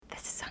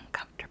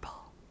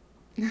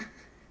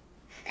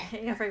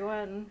Hey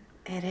everyone.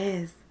 It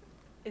is.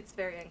 It's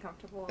very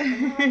uncomfortable.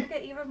 And we're about to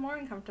get even more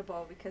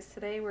uncomfortable because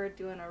today we're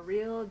doing a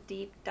real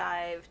deep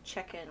dive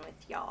check-in with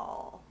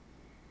y'all.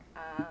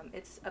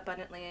 It's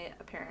abundantly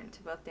apparent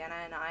to both Dana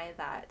and I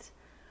that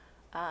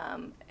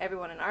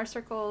everyone in our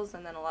circles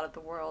and then a lot of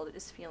the world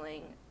is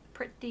feeling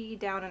pretty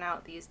down and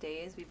out these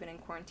days. We've been in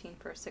quarantine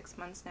for 6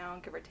 months now,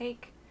 give or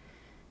take.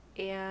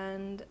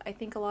 And I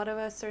think a lot of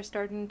us are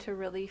starting to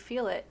really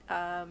feel it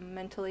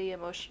mentally,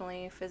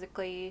 emotionally,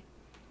 physically,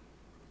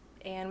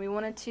 and we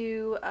wanted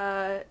to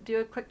do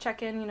a quick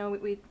check-in.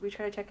 We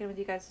try to check in with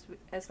you guys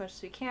as much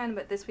as we can,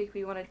 but this week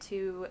we wanted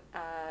to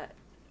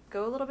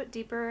go a little bit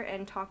deeper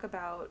and talk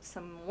about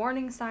some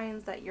warning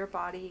signs that your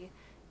body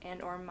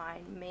and or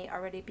mind may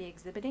already be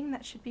exhibiting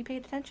that should be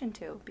paid attention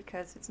to,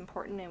 because it's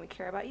important and we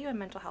care about you, and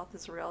mental health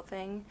is a real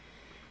thing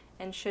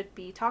and should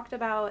be talked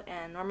about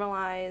and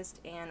normalized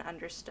and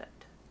understood.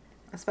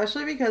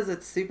 Especially because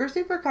it's super,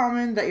 super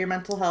common that your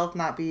mental health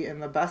not be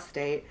in the best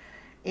state,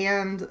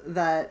 and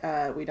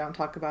that we don't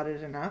talk about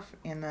it enough,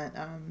 and that,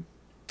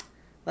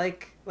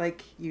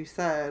 like you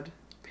said,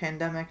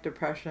 pandemic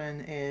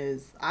depression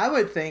is, I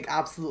would think,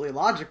 absolutely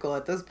logical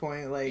at this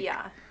point.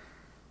 Yeah.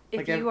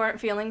 If you aren't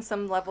feeling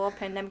some level of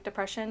pandemic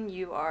depression,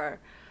 you are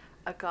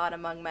a god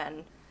among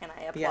men, and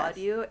I applaud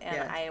you,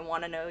 and I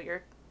want to know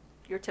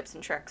your tips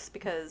and tricks,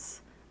 because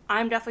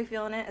I'm definitely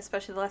feeling it,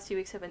 especially the last few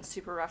weeks have been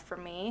super rough for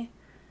me.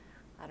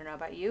 I don't know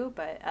about you,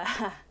 but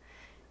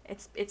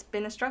it's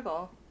been a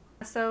struggle.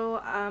 So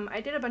I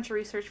did a bunch of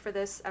research for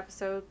this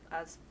episode,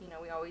 as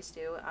we always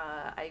do.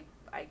 I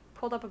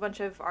pulled up a bunch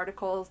of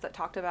articles that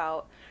talked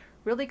about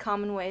really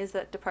common ways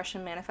that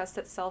depression manifests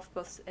itself,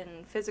 both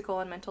in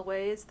physical and mental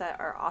ways that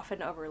are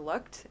often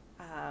overlooked.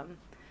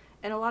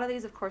 And a lot of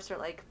these, of course, are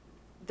like,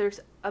 there's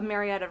a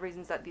myriad of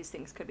reasons that these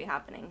things could be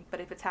happening.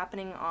 But if it's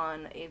happening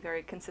on a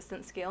very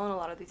consistent scale, and a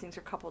lot of these things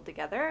are coupled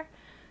together,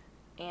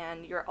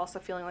 and you're also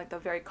feeling like the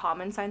very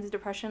common signs of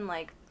depression,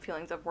 like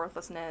feelings of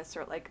worthlessness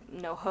or like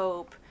no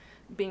hope,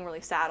 being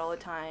really sad all the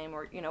time,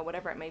 or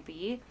whatever it may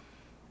be,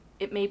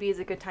 it maybe is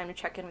a good time to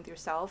check in with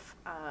yourself,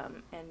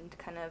 and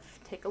kind of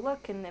take a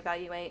look and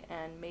evaluate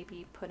and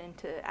maybe put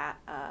into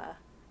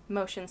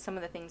motion some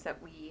of the things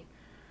that we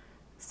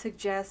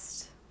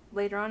suggest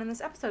later on in this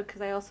episode,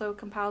 because I also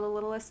compiled a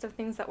little list of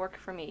things that work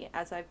for me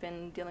as I've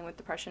been dealing with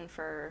depression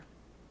for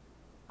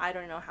I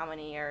don't know how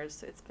many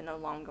years. It's been a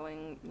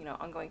ongoing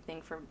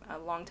thing for a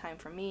long time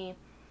for me,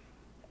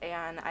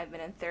 and I've been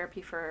in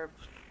therapy for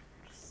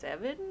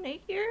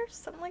 7-8 years,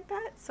 something like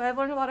that. So I've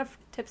learned a lot of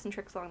tips and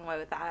tricks along the way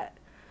with that,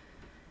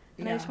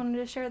 and I just wanted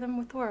to share them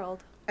with the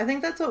world. I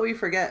think that's what we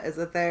forget, is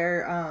that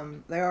there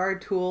are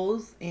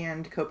tools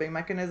and coping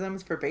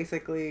mechanisms for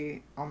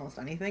basically almost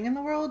anything in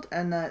the world,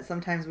 and that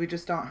sometimes we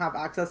just don't have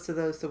access to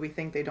those, so we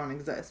think they don't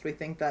exist. We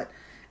think that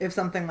if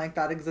something like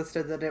that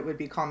existed, that it would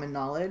be common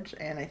knowledge,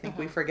 and I think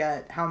we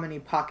forget how many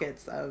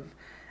pockets of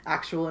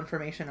actual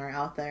information are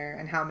out there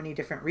and how many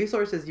different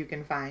resources you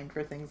can find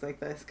for things like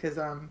this, because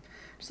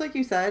just like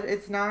you said,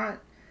 it's not,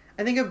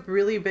 I think a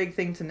really big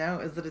thing to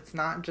note is that it's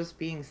not just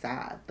being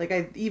sad.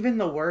 Like, even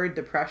the word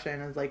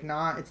depression is like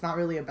it's not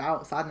really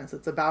about sadness.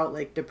 It's about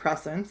like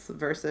depressants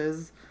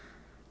versus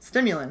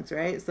stimulants,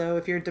 right? So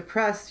if you're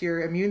depressed,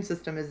 your immune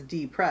system is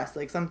depressed.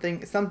 Like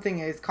something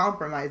is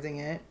compromising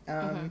it.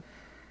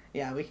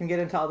 Yeah, we can get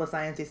into all the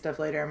sciencey stuff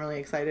later. I'm really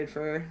excited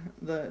for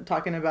the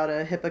talking about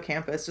a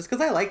hippocampus, just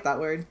because I like that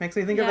word. Makes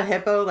me think of a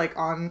hippo like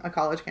on a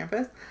college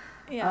campus.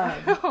 Yeah.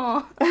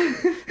 But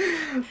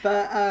with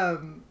a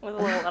little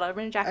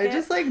Letterman jacket. I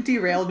just like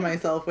derailed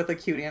myself with a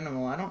cute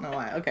animal. I don't know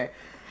why. Okay.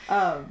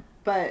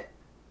 But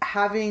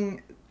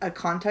having a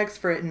context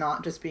for it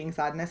not just being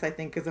sadness, I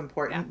think is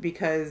important,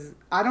 because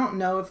I don't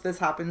know if this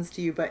happens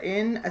to you, but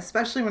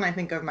especially when I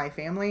think of my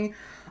family,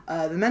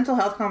 the mental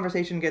health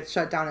conversation gets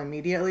shut down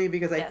immediately,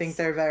 because I think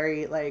they're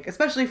very, like,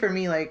 especially for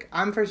me, like,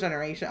 I'm first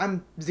generation,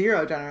 I'm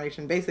zero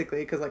generation basically,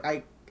 because like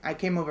I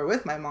came over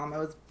with my mom.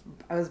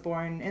 I was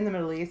born in the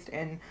Middle East,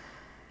 and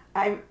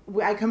I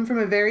come from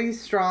a very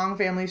strong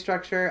family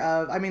structure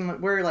of, I mean,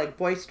 we're like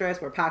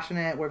boisterous, we're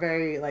passionate, we're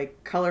very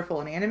like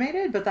colorful and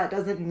animated, but that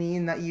doesn't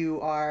mean that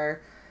you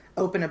are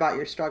open about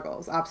your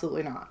struggles.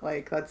 Absolutely not.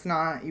 Like, that's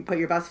not, you put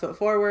your best foot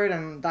forward,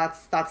 and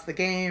that's the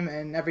game,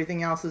 and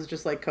everything else is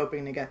just like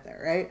coping to get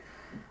there, right?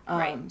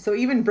 So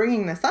even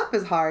bringing this up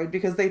is hard,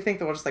 because they think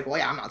that we're just like, well,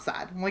 yeah, I'm not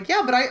sad. I'm like,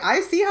 yeah, but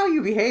I see how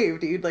you behave,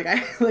 dude. Like,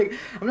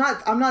 I'm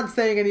not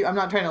saying I'm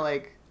not trying to,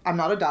 like, I'm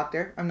not a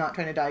doctor. I'm not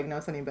trying to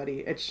diagnose anybody.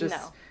 It's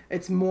just,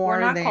 it's more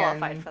than... We're not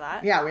qualified for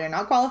that. Yeah, we are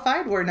not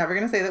qualified. We're never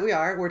going to say that we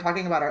are. We're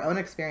talking about our own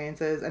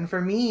experiences. And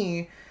for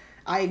me,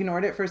 I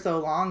ignored it for so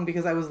long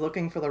because I was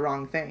looking for the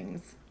wrong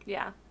things.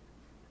 Yeah.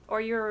 Or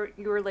you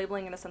were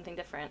labeling it as something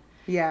different.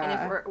 Yeah.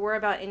 And if we're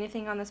about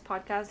anything on this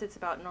podcast, it's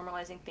about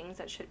normalizing things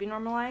that should be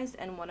normalized.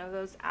 And one of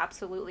those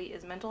absolutely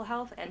is mental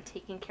health, and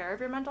taking care of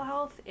your mental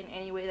health in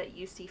any way that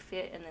you see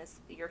fit and this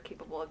you're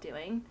capable of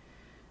doing.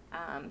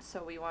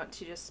 So we want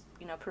to just,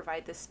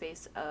 provide this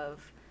space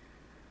of,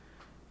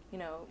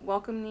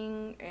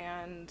 welcoming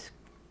and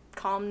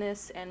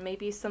calmness, and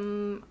maybe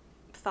some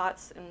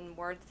thoughts and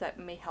words that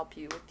may help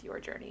you with your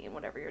journey and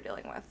whatever you're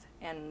dealing with.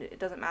 And it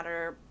doesn't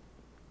matter,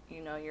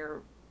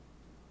 your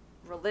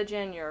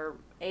religion, your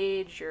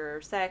age,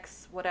 your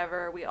sex,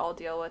 whatever. We all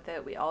deal with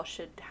it. We all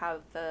should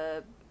have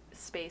the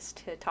space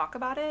to talk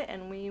about it,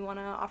 and we want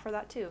to offer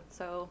that too.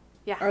 So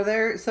yeah.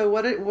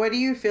 What do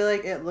you feel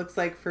like it looks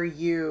like for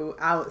you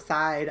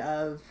outside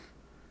of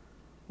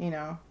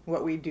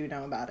what we do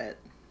know about it?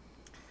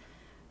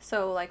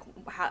 So like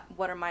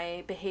what are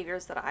my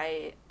behaviors that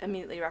I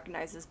immediately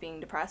recognize as being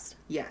depressed?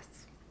 Yes.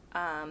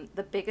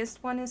 The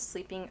biggest one is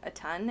sleeping a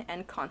ton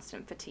and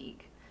constant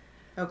fatigue.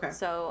 Okay.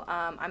 So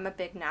I'm a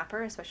big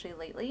napper, especially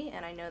lately,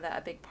 and I know that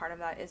a big part of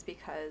that is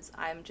because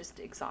I'm just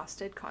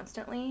exhausted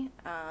constantly,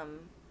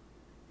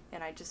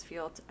 and I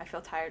feel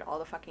tired all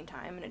the fucking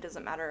time, and it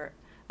doesn't matter.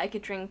 I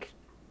could drink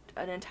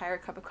an entire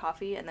cup of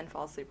coffee and then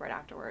fall asleep right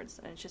afterwards,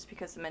 and it's just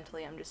because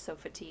mentally I'm just so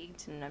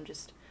fatigued and I'm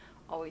just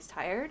always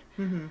tired.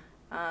 Mm-hmm.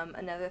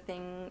 Another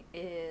thing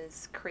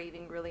is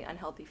craving really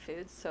unhealthy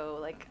foods. So,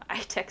 like, I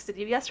texted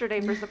you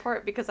yesterday for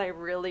support because I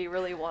really,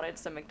 really wanted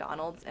some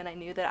McDonald's, and I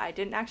knew that I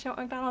didn't actually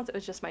want McDonald's. It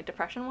was just my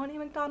depression wanting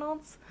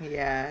McDonald's.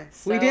 Yeah.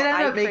 So we did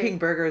end up making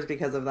burgers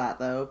because of that,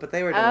 though, but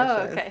they were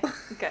delicious.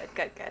 Oh, okay.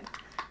 Good.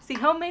 See,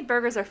 homemade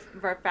burgers are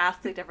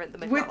vastly different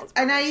than McDonald's burgers.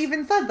 And I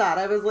even said that.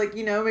 I was like,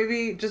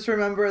 maybe just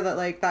remember that,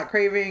 like, that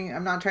craving,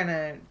 I'm not trying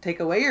to take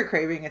away your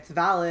craving. It's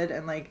valid,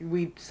 and, like,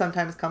 we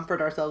sometimes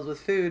comfort ourselves with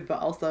food, but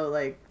also,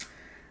 like,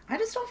 I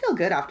just don't feel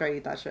good after I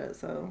eat that shit,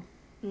 so.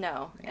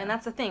 No. Yeah. And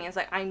that's the thing, is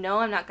like, I know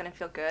I'm not going to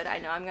feel good. I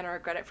know I'm going to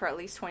regret it for at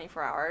least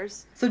 24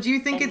 hours. So do you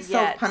think it's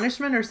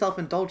self-punishment or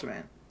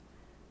self-indulgence?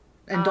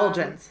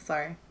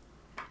 Sorry.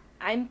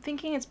 I'm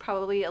thinking it's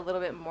probably a little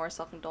bit more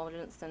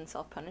self-indulgence than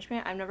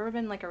self-punishment. I've never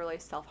been, like, a really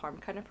self-harm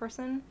kind of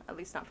person, at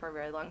least not for a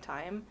very long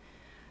time.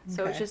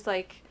 So it's just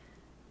like,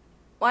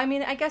 well, I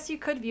mean, I guess you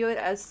could view it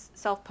as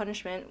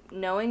self-punishment,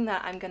 knowing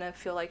that I'm going to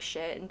feel like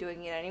shit and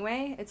doing it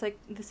anyway. It's like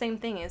the same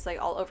thing is, like,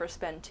 I'll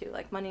overspend too.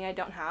 Like, money I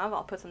don't have,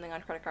 I'll put something on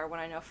credit card when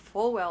I know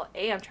full well,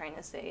 A, I'm trying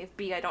to save,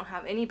 B, I don't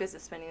have any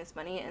business spending this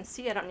money, and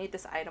C, I don't need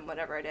this item,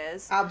 whatever it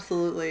is.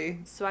 Absolutely.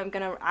 So I'm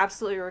going to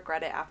absolutely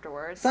regret it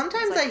afterwards.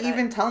 Sometimes I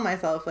even tell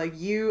myself, like,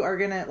 you are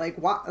going to, like,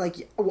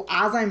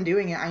 as I'm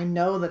doing it, I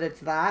know that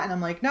it's that, and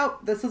I'm like, nope,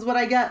 this is what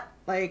I get.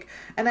 Like,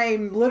 and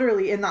I'm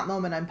literally, in that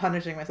moment, I'm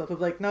punishing myself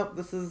of, like, nope,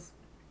 this is...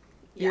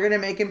 You're going to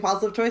make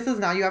impulsive choices,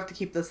 now you have to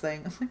keep this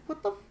thing. I'm like,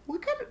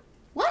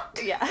 what?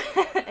 Yeah,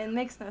 it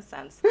makes no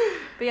sense.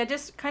 But yeah,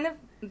 just kind of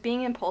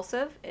being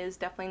impulsive is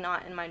definitely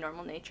not in my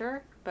normal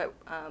nature, but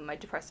my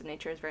depressive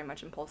nature is very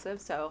much impulsive.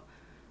 So,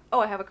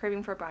 I have a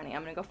craving for a brownie.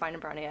 I'm going to go find a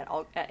brownie at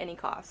any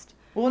cost.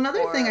 Well,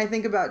 another thing I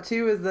think about,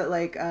 too, is that,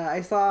 like,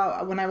 I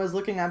saw when I was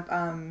looking up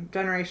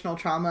generational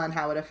trauma and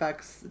how it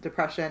affects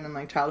depression and,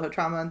 like, childhood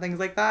trauma and things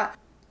like that,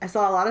 I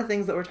saw a lot of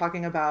things that were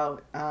talking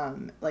about,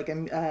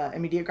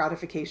 immediate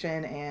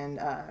gratification and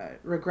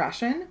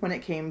regression when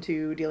it came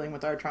to dealing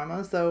with our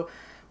trauma. So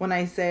when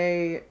I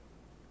say,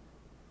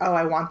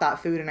 I want that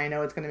food and I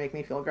know it's going to make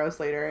me feel gross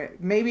later,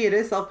 maybe it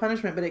is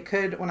self-punishment, but it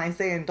could, when I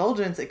say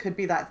indulgence, it could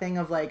be that thing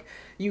of, like,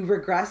 you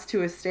regress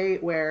to a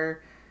state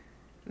where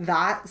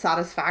that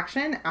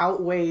satisfaction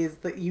outweighs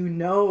that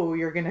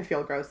you're going to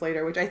feel gross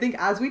later, which I think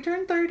as we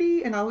turn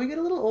 30 and as we get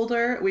a little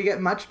older, we get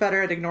much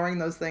better at ignoring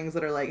those things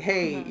that are like,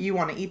 hey, you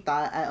want to eat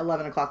that at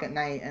 11 o'clock at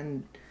night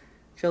and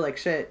feel like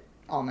shit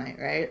all night,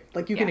 right?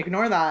 Like, you can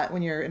ignore that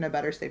when you're in a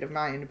better state of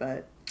mind,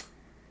 but...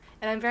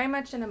 And I'm very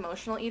much an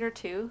emotional eater,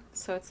 too,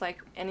 so it's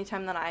like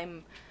anytime that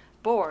I'm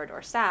bored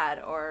or sad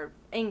or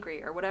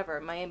angry or whatever,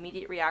 my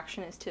immediate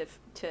reaction is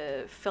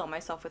to fill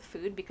myself with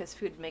food because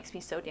food makes me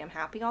so damn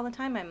happy all the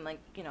time. I'm like,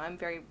 I'm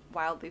very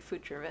wildly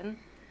food driven.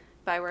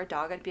 If I were a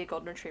dog, I'd be a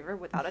golden retriever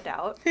without a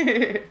doubt.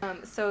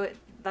 So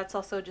that's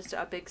also just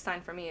a big sign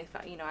for me. If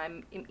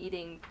I'm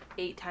eating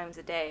 8 times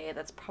a day,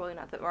 that's probably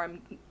not or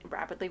I'm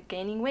rapidly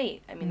gaining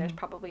weight. I mean, there's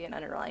probably an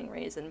underlying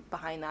reason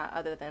behind that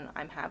other than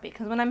I'm happy.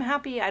 Because when I'm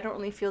happy, I don't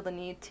really feel the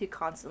need to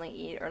constantly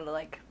eat or,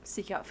 like,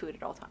 seek out food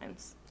at all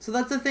times. So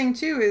that's the thing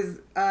too, is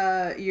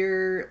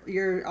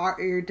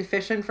you're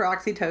deficient for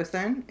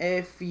oxytocin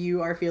if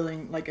you are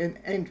feeling like, and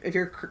if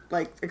you're,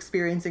 like,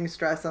 experiencing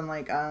stress and,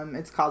 like,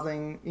 it's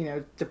causing,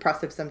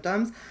 depressive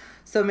symptoms.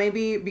 So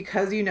maybe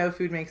because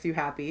food makes you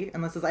happy,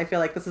 and I feel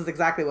like this is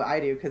exactly what I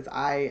do, because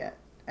I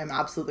am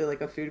absolutely,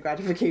 like, a food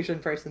gratification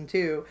person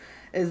too,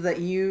 is that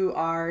you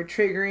are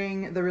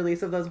triggering the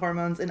release of those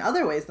hormones in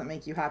other ways that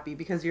make you happy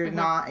because you're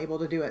not able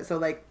to do it. So,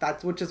 like,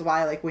 which is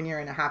why, like, when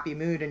you're in a happy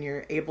mood and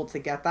you're able to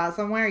get that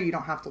somewhere, you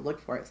don't have to look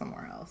for it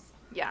somewhere else.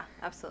 Yeah,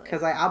 absolutely.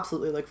 Because I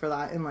absolutely look for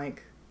that in,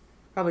 like,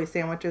 probably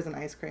sandwiches and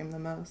ice cream the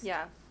most.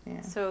 Yeah.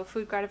 So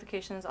food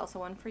gratification is also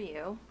one for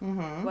you.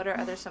 Mm-hmm.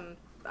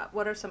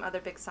 What are some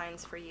other big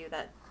signs for you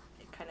that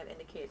kind of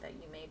indicate that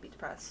you may be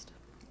depressed?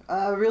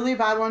 A really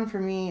bad one for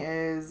me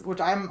is, which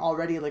I'm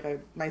already, like,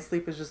 my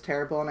sleep is just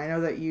terrible, and I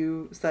know that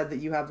you said that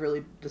you have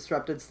really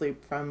disrupted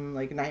sleep from,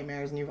 like,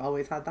 nightmares, and you've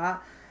always had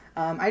that.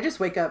 I just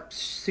wake up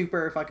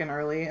super fucking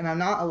early, and I'm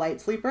not a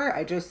light sleeper.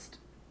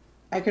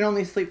 I can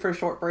only sleep for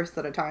short bursts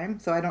at a time,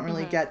 so I don't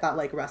really get that,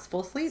 like,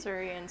 restful sleep. So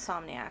you're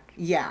insomniac.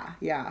 Yeah.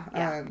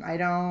 I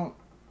don't...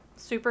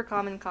 Super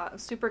common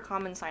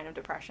sign of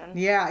depression.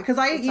 Yeah, because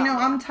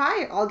I'm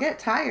tired. I'll get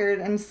tired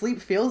and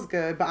sleep feels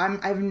good, but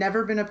I've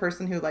never been a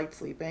person who liked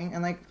sleeping,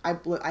 and, like,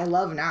 I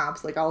love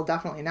naps. Like, I'll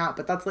definitely nap,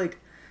 but that's, like,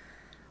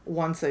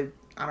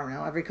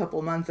 every couple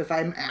of months if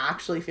I'm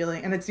actually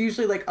feeling, and it's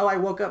usually like, oh, I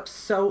woke up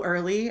so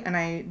early and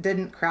I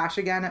didn't crash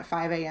again at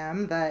 5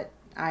 a.m. that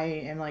I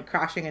am, like,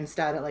 crashing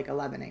instead at, like,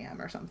 11 a.m.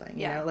 or something,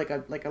 you know, like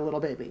a little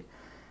baby.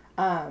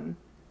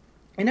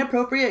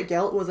 Inappropriate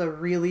guilt was a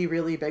really,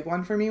 really big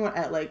one for me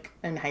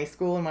in high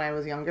school and when I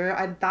was younger.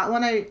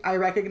 I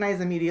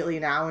recognize immediately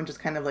now and just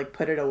kind of, like,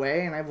 put it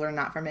away, and I've learned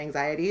that from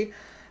anxiety.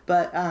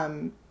 But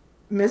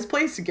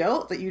misplaced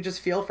guilt that you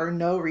just feel for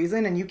no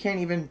reason, and you can't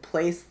even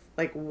place,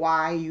 like,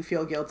 why you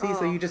feel guilty,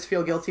 so you just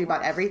feel guilty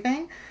about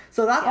everything.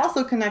 So that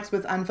also connects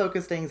with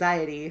unfocused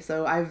anxiety.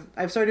 So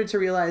I've started to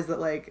realize that,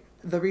 like,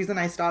 the reason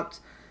I stopped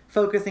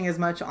focusing as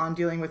much on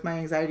dealing with my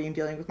anxiety and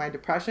dealing with my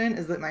depression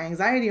is that my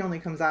anxiety only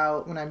comes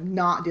out when I'm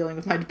not dealing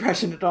with my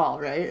depression at all,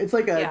 right? It's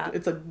like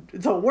it's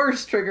a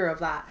worse trigger of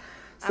that.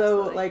 So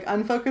Absolutely. Like,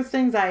 unfocused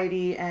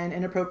anxiety and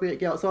inappropriate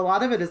guilt. So a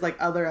lot of it is, like,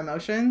 other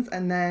emotions,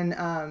 and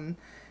then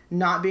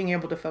not being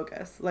able to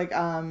focus. Like,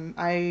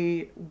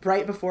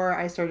 right before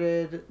I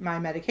started my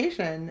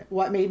medication,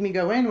 what made me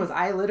go in was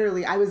I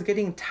was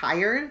getting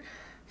tired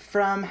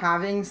from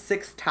having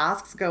 6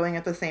 tasks going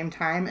at the same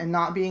time and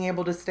not being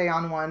able to stay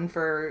on one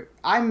for,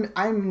 I'm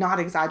not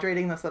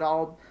exaggerating this at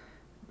all,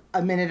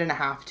 a minute and a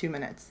half, 2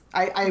 minutes.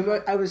 I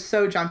was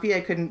so jumpy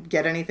I couldn't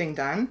get anything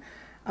done,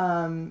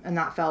 and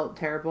that felt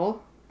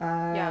terrible.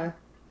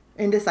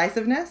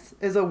 Indecisiveness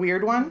is a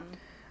weird one.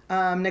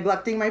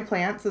 Neglecting my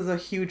plants is a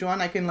huge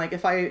one. I can, like,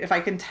 if I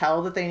can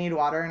tell that they need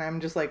water and I'm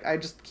just like, I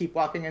just keep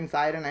walking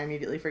inside and I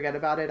immediately forget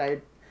about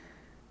it.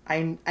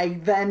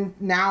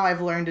 Now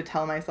I've learned to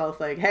tell myself,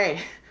 like,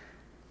 hey,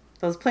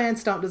 those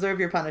plants don't deserve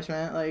your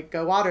punishment. Like,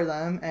 go water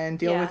them and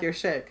deal with your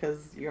shit,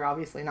 because you're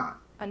obviously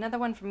not. Another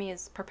one for me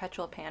is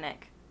perpetual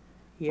panic.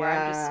 Yeah. Where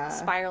I'm just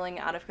spiraling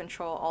out of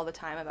control all the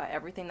time about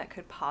everything that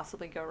could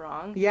possibly go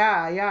wrong.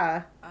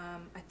 Yeah.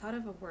 I thought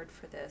of a word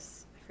for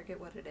this. I forget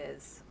what it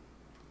is.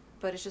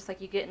 But it's just like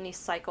you get in these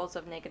cycles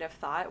of negative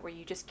thought where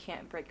you just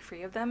can't break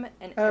free of them,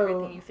 and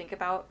everything you think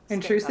about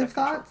intrusive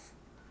thoughts?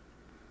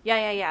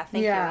 Yeah.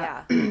 Thank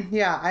you.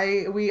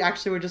 Yeah, we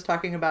actually were just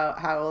talking about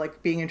how,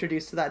 like, being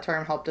introduced to that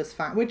term helped us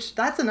find, which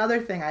that's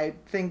another thing I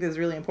think is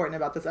really important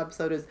about this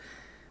episode, is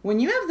when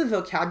you have the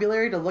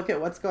vocabulary to look at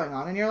what's going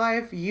on in your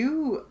life,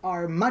 you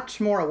are much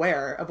more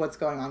aware of what's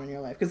going on in your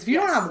life. Because if you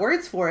don't have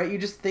words for it, you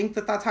just think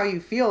that that's how you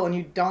feel, and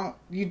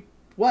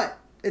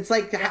it's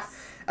like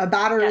a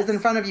batter is in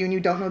front of you and you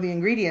don't know the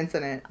ingredients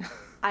in it.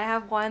 I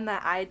have one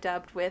that I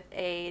dubbed with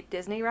a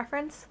Disney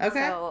reference.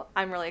 Okay. So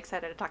I'm really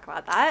excited to talk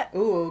about that.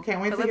 Ooh, can't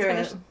wait to hear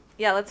it.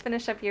 Yeah, let's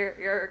finish up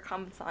your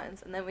common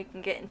signs, and then we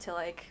can get into,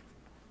 like,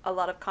 a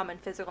lot of common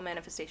physical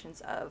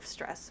manifestations of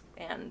stress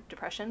and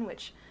depression,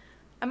 which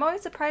I'm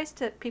always surprised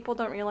that people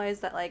don't realize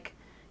that, like,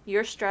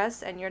 your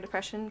stress and your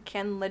depression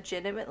can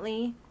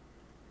legitimately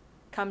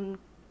come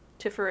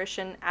to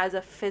fruition as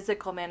a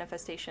physical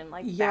manifestation,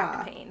 like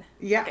back pain.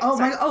 Yeah.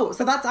 Okay,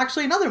 so that's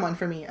actually another one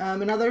for me.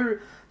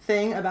 Another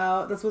thing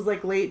about, this was,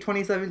 like, late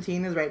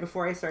 2017, is right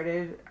before I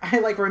started, I,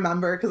 like,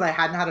 remember, because I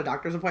hadn't had a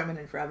doctor's appointment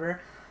in forever,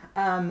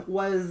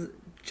 was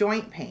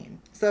joint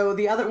pain. So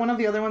one of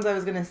the other ones I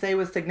was going to say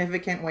was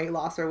significant weight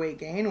loss or weight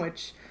gain,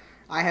 which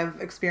I have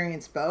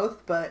experienced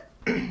both, but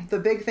the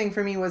big thing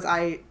for me was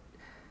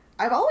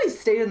I've always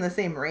stayed in the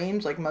same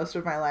range, like, most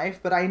of my life,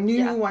 but I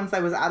knew once I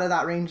was out of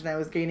that range and I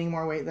was gaining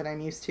more weight than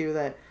I'm used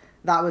to,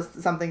 that was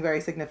something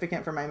very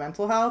significant for my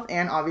mental health.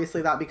 And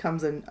obviously that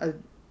becomes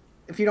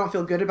if you don't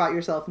feel good about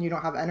yourself and you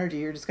don't have energy,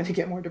 you're just going to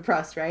get more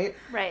depressed, right?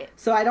 Right.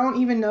 So I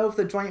don't even know if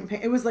the joint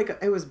pain, it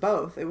was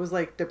both. It was,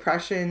 like,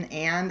 depression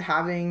and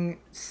having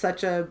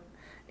such a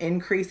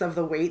increase of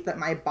the weight that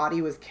my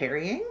body was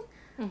carrying,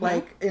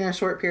 like, in a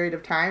short period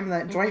of time,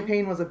 that joint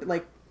pain was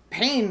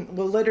pain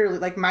will literally,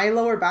 like, my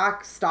lower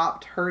back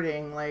stopped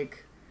hurting,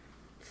 like,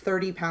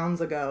 30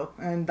 pounds ago.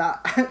 And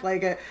that,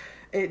 like,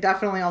 it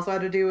definitely also had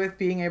to do with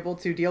being able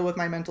to deal with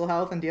my mental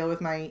health and deal with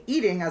my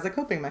eating as a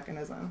coping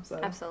mechanism. So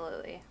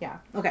absolutely. Yeah.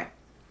 Okay.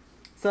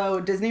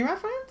 So, Disney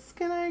reference?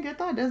 Can I get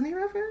that Disney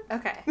reference?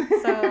 Okay.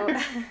 So,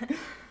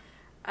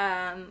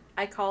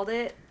 I called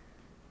it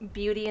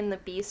Beauty and the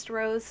Beast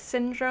Rose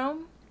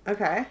syndrome.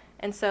 Okay.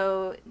 And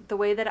so, the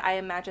way that I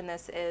imagine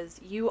this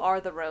is you are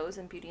the rose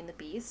in Beauty and the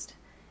Beast.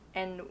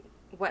 And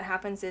what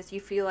happens is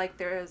you feel like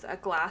there's a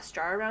glass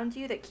jar around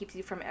you that keeps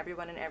you from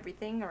everyone and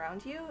everything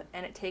around you,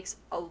 and it takes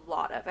a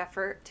lot of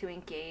effort to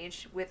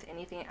engage with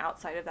anything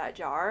outside of that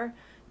jar,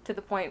 to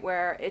the point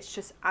where it's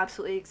just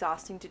absolutely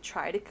exhausting to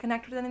try to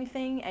connect with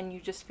anything, and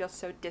you just feel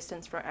so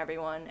distanced from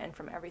everyone and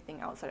from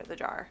everything outside of the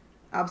jar.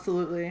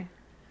 Absolutely.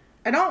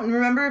 I don't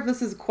remember if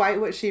this is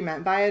quite what she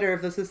meant by it or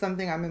if this is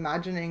something I'm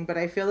imagining, but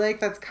I feel like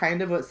that's kind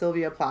of what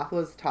Sylvia Plath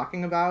was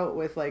talking about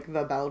with, like,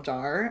 the bell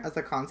jar as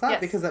a concept,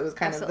 because that was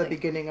kind of the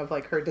beginning of,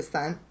 like, her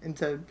descent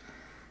into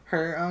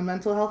her own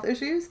mental health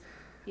issues.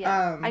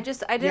 Yeah. I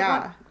didn't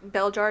want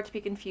bell jar to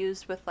be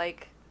confused with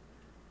like,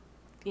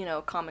 you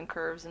know, common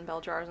curves and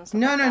bell jars and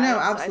stuff like that. No,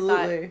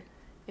 absolutely. So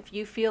if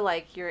you feel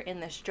like you're in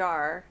this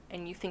jar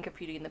and you think of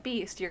Beauty and the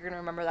Beast, you're going to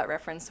remember that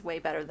reference way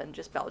better than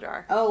just bell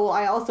jar. Oh, well,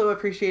 I also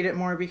appreciate it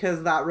more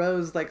because that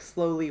rose, like,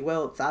 slowly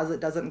wilts as it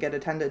doesn't get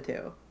attended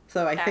to.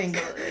 So I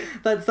think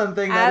that's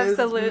something that is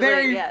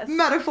very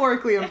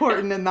metaphorically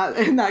important in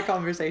that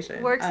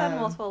conversation. Works on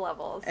multiple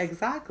levels.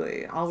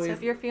 Exactly. Always. So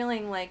if you're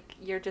feeling like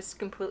you're just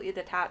completely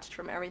detached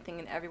from everything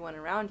and everyone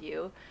around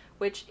you,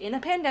 which in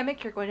a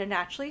pandemic you're going to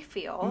naturally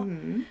feel,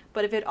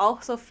 but if it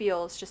also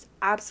feels just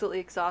absolutely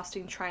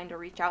exhausting trying to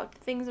reach out to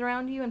things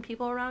around you and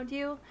people around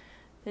you,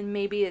 then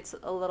maybe it's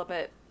a little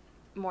bit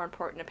more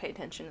important to pay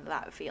attention to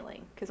that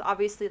feeling. Because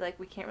obviously, like,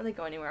 we can't really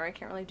go anywhere, we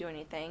can't really do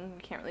anything,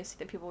 we can't really see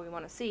the people we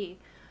want to see.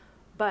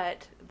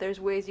 But there's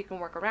ways you can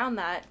work around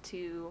that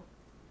to,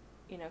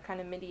 you know,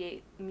 kind of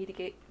mitigate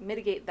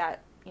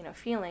that, you know,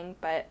 feeling.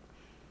 But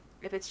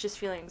if it's just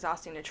feeling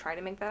exhausting to try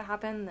to make that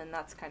happen, then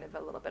that's kind of a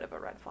little bit of a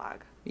red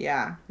flag.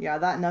 Yeah,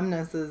 that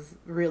numbness is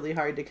really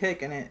hard to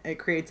kick, and it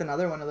creates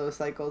another one of those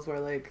cycles where,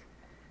 like,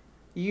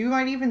 you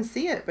might even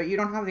see it, but you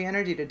don't have the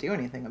energy to do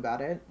anything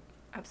about it.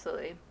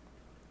 Absolutely.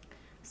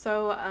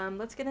 So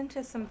let's get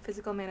into some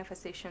physical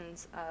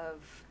manifestations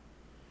of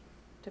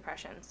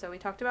depression. So we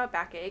talked about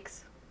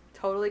backaches.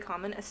 Totally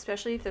common,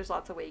 especially if there's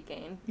lots of weight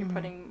gain. You're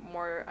putting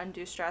more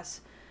undue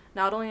stress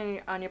not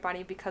only on your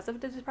body because of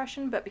the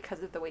depression, but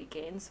because of the weight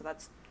gain. So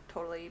that's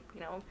totally,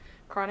 you know,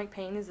 chronic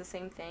pain is the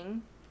same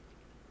thing.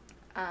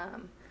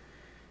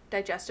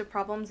 Digestive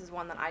problems is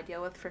one that I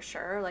deal with for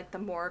sure. Like, the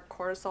more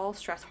cortisol,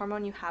 stress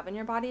hormone you have in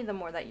your body, the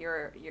more that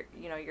your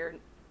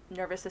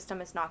nervous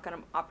system is not going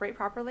to operate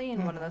properly.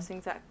 And one of those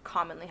things that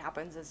commonly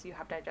happens is you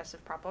have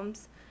digestive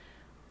problems.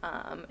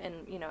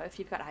 And, you know, if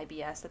you've got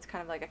IBS, that's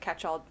kind of like a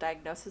catch-all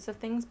diagnosis of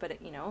things, but,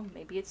 you know,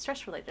 maybe it's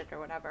stress-related or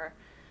whatever.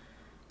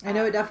 I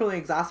know it definitely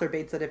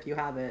exacerbates it if you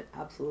have it.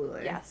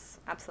 Absolutely. Yes,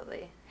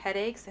 absolutely.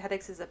 Headaches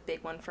is a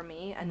big one for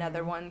me.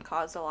 Another one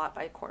caused a lot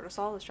by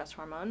cortisol, the stress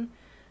hormone.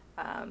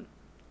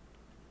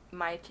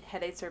 My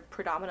headaches are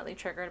predominantly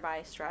triggered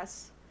by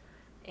stress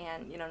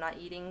and, you know, not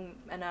eating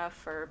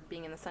enough or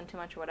being in the sun too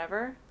much or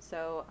whatever.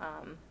 So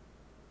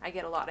I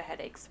get a lot of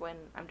headaches when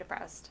I'm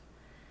depressed.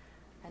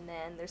 And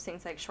then there's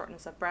things like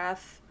shortness of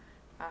breath,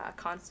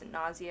 constant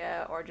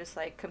nausea, or just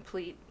like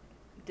complete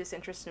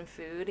disinterest in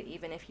food,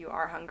 even if you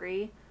are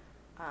hungry.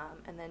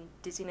 And then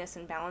dizziness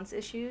and balance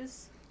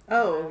issues.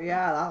 Oh,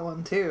 yeah, that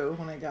one too,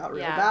 when it got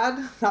real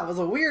bad. That was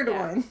a weird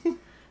one.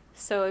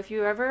 So if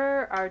you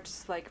ever are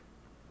just like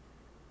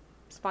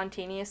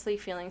spontaneously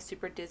feeling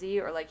super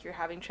dizzy or like you're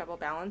having trouble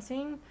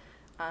balancing,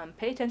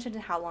 pay attention to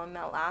how long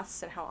that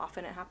lasts and how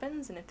often it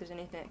happens and if there's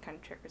anything that kind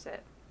of triggers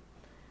it.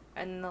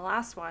 And the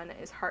last one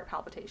is heart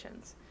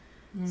palpitations.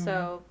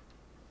 So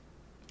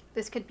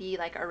this could be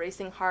like a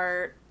racing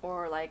heart,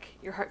 or like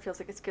your heart feels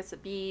like it skips a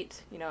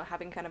beat, you know,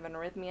 having kind of an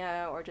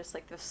arrhythmia, or just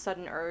like the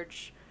sudden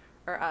urge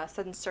or a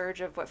sudden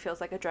surge of what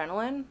feels like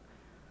adrenaline.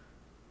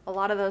 A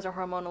lot of those are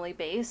hormonally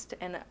based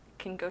and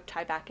can go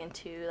tie back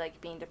into like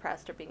being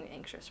depressed or being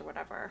anxious or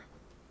whatever.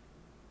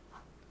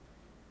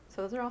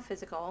 So those are all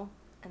physical.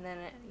 And then,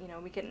 you know,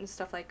 we get into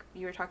stuff like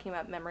you were talking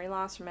about memory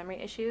loss or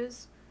memory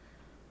issues.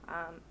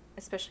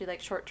 Especially like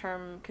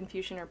short-term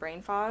confusion or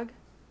brain fog.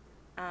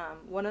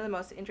 One of the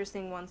most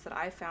interesting ones that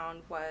I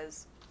found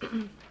was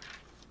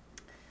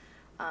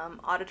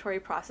auditory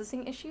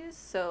processing issues.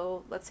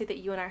 So let's say that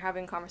you and I are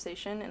having a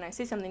conversation and I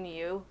say something to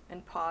you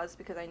and pause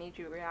because I need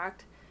you to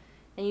react,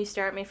 and you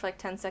stare at me for like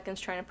 10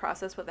 seconds trying to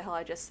process what the hell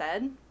I just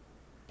said.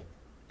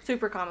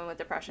 Super common with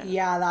depression.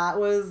 Yeah, that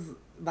was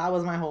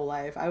my whole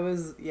life.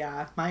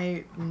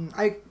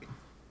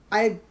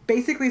 I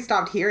basically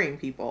stopped hearing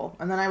people,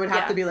 and then I would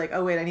have to be like,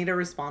 oh wait, I need to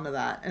respond to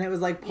that, and it was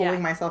like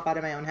pulling myself out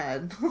of my own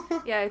head.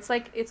 Yeah,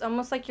 it's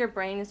almost like your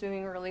brain is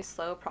moving really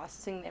slow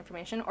processing the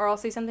information, or I'll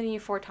say something to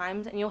you 4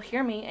 times and you'll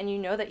hear me and you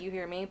know that you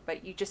hear me,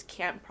 but you just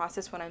can't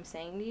process what I'm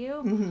saying to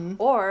you.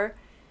 Or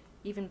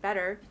even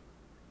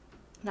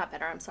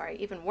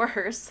even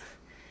worse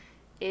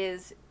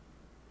is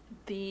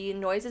the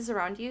noises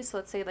around you. So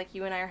let's say like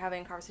you and I are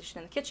having a conversation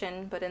in the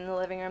kitchen, but in the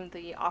living room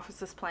the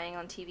Office is playing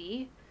on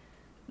TV.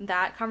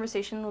 That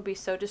conversation will be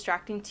so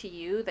distracting to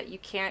you that you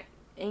can't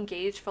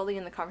engage fully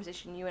in the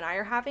conversation you and I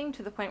are having,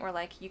 to the point where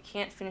like you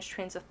can't finish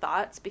trains of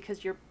thoughts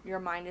because your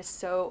mind is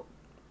so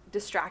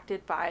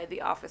distracted by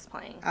the Office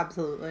playing.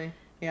 Absolutely.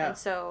 Yeah. And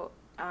so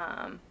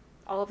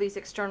all of these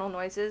external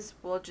noises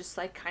will just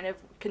like kind of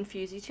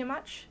confuse you too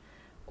much,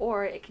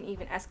 or it can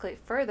even escalate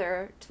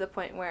further to the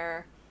point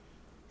where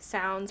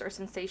sounds or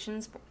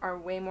sensations are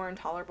way more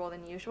intolerable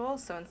than usual.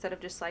 So instead of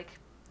just like,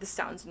 this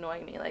sounds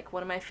annoying me, like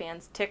one of my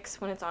fans ticks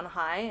when it's on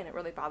high and it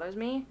really bothers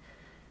me.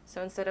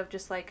 So instead of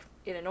just like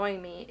it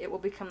annoying me, it will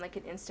become like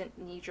an instant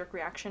knee-jerk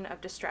reaction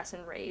of distress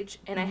and rage,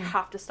 and I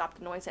have to stop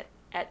the noise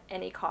at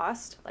any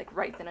cost, like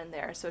right then and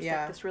there. So it's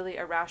like this really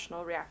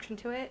irrational reaction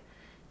to it,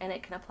 and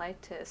it can apply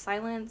to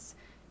silence.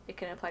 It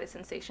can apply to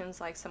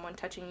sensations like someone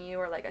touching you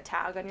or like a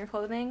tag on your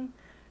clothing.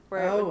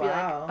 Where it would be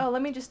like, oh,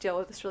 let me just deal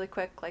with this really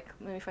quick. Like,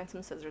 let me find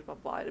some scissors, blah,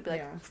 blah. It'd be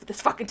like, this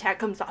fucking tag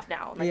comes off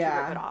now. And, like, you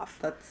rip it off.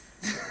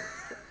 That's...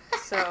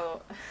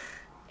 So,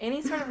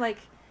 any sort of, like,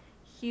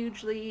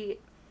 hugely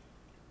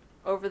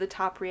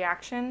over-the-top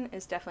reaction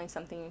is definitely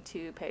something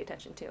to pay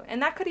attention to.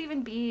 And that could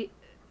even be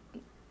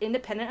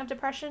independent of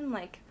depression.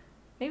 Like,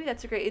 maybe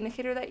that's a great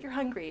indicator that you're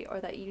hungry or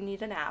that you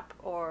need a nap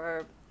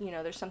or, you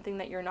know, there's something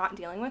that you're not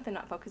dealing with and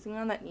not focusing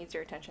on that needs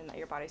your attention that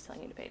your body's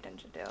telling you to pay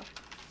attention to.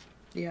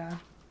 Yeah.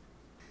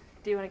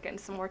 Do you want to get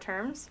into some more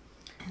terms?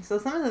 So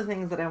some of the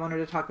things that I wanted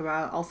to talk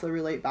about also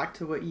relate back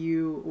to what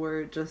you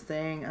were just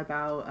saying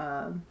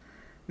about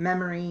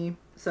memory.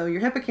 So your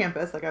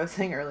hippocampus, like I was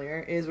saying earlier,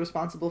 is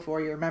responsible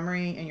for your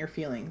memory and your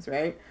feelings,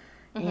 right?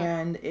 Mm-hmm.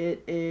 And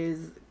it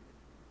is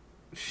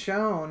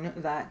shown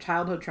that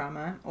childhood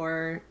trauma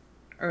or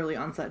early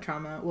onset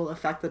trauma will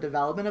affect the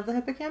development of the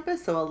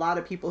hippocampus. So a lot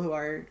of people who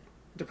are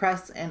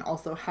depressed and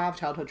also have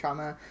childhood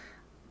trauma,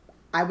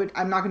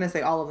 I'm not going to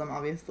say all of them,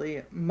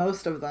 obviously.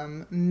 Most of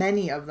them,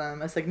 many of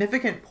them, a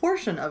significant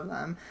portion of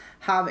them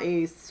have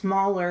a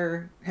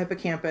smaller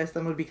hippocampus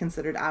than would be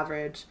considered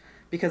average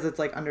because it's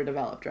like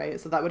underdeveloped, right?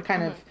 So that would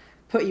kind of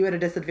put you at a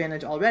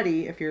disadvantage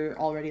already if you're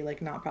already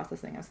like not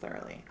processing as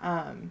thoroughly.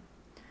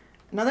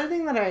 Another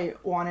thing that I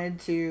wanted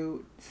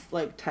to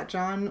like touch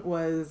on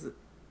was,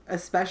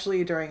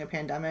 especially during a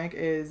pandemic,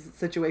 is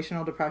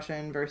situational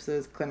depression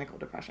versus clinical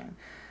depression.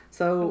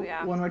 So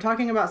when we're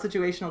talking about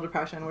situational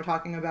depression, we're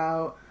talking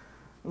about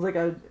like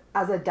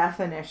as a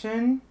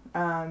definition,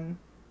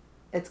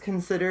 it's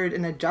considered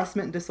an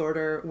adjustment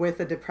disorder with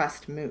a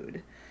depressed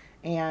mood.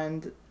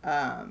 And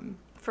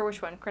for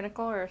which one?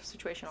 Clinical or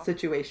situational?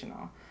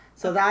 Situational.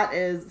 So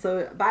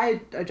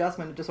by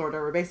adjustment disorder,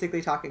 we're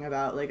basically talking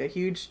about like a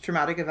huge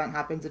traumatic event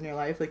happens in your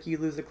life, like you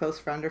lose a close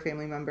friend or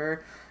family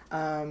member.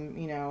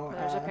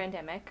 There's a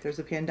pandemic. There's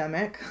a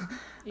pandemic.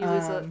 You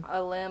lose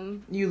a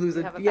limb. You lose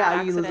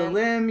you lose a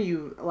limb.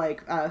 You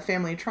like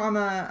family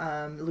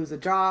trauma. Lose a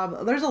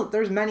job.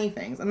 There's many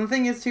things, and the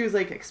thing is too is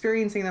like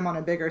experiencing them on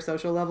a bigger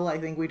social level. I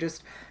think we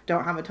just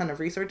don't have a ton of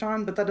research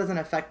on, but that doesn't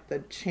affect the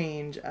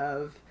change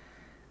of,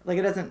 like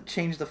it doesn't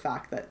change the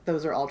fact that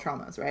those are all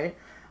traumas, right?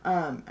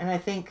 And I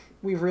think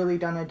we've really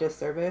done a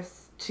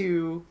disservice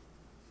to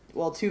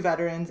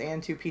veterans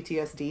and to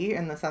PTSD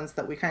in the sense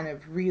that we kind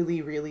of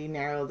really, really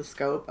narrow the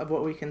scope of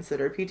what we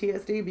consider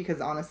PTSD, because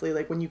honestly,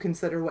 like when you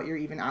consider what you're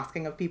even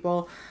asking of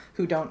people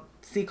who don't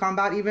see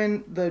combat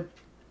even,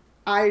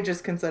 I'm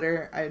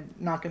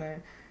not going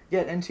to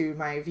get into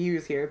my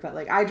views here, but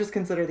like I just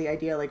consider the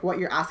idea like what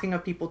you're asking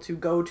of people to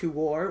go to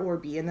war or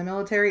be in the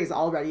military is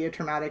already a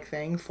traumatic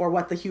thing for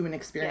what the human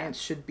experience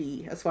should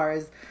be as far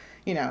as,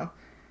 you know,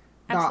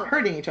 not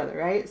hurting each other,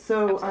 right?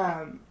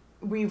 So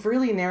we've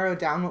really narrowed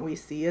down what we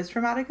see as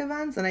traumatic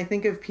events, and I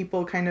think if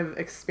people kind of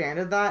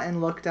expanded that and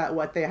looked at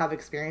what they have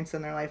experienced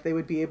in their life, they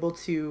would be able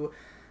to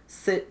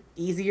sit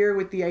easier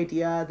with the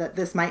idea that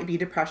this might be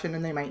depression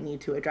and they might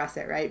need to address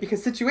it, right?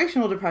 Because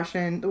situational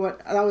depression,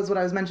 what I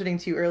was mentioning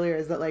to you earlier,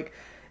 is that like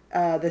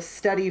this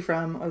study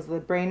was the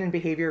Brain and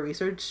Behavior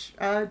Research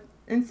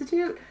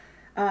Institute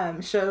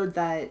showed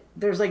that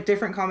there's like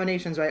different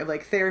combinations, right, of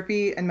like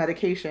therapy and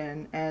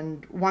medication,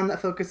 and one that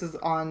focuses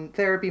on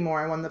therapy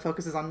more and one that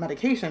focuses on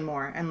medication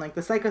more, and like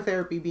the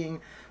psychotherapy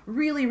being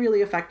really,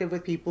 really effective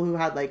with people who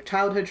had like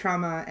childhood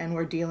trauma and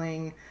were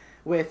dealing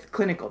with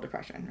clinical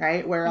depression,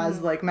 right?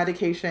 Whereas like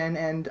medication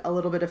and a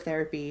little bit of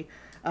therapy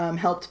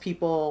helped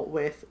people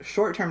with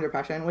short-term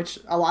depression, which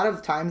a lot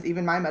of times,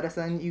 even my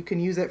medicine, you can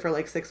use it for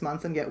like 6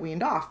 months and get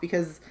weaned off,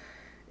 because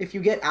if you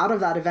get out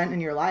of that event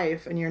in your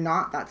life and you're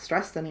not that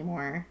stressed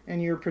anymore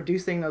and you're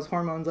producing those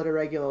hormones at a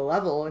regular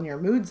level and your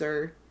moods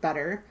are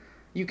better,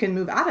 you can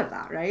move out of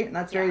that, right? And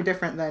that's very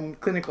different than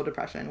clinical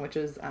depression, which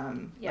is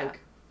like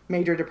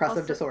major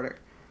depressive disorder.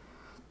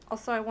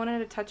 Also, I wanted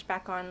to touch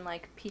back on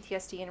like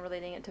PTSD and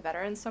relating it to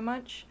veterans so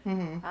much.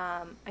 Mm-hmm.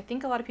 I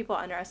think a lot of people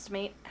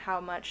underestimate how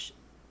much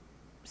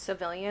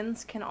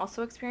civilians can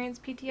also experience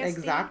PTSD.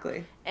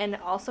 Exactly. And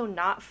also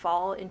not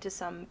fall into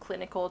some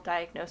clinical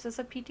diagnosis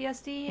of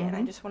PTSD. Mm-hmm. And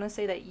I just want to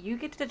say that you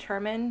get to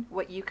determine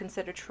what you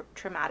consider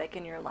traumatic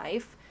in your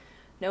life.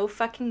 No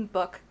fucking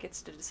book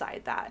gets to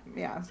decide that.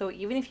 Yeah. So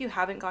even if you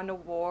haven't gone to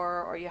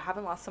war or you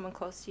haven't lost someone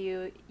close to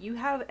you, you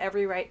have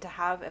every right to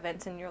have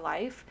events in your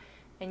life,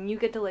 and you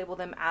get to label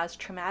them as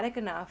traumatic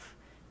enough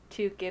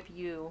to give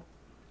you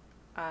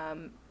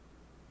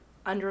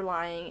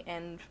underlying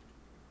and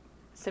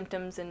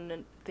symptoms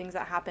and things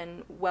that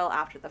happen well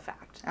after the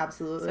fact.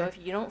 Absolutely. So if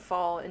you don't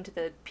fall into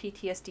the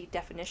PTSD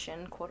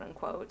definition, quote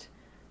unquote,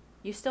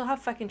 you still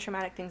have fucking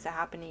traumatic things that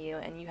happen to you,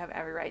 and you have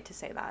every right to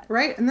say that.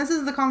 Right, and this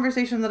is the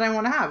conversation that I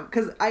want to have,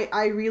 because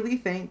I really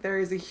think there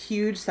is a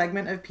huge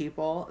segment of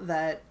people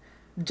that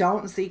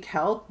don't seek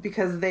help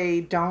because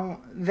they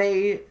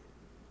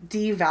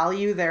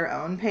devalue their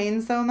own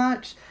pain so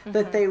much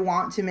that they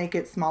want to make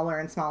it smaller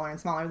and smaller and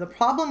smaller. The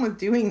problem with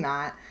doing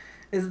that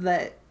is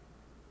that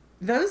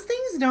those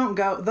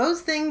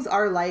things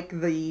are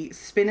like the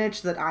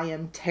spinach that I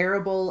am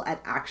terrible at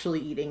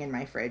actually eating in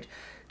my fridge.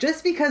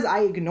 Just because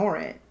I ignore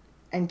it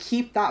and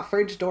keep that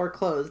fridge door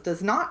closed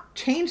does not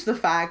change the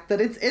fact that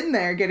it's in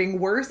there getting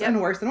worse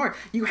and worse and worse.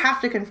 You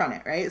have to confront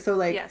it, right? So,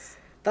 like,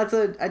 that's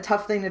a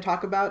tough thing to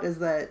talk about, is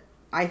that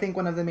I think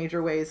one of the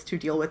major ways to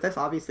deal with this,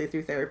 obviously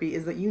through therapy,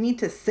 is that you need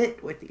to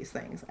sit with these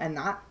things, and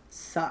that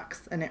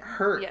sucks, and it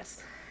hurts.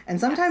 Yes. And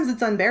sometimes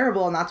it's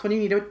unbearable, and that's when you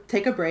need to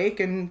take a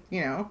break and,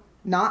 you know,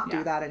 not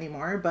do that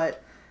anymore.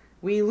 But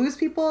we lose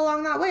people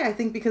along that way, I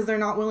think, because they're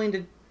not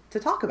willing to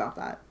talk about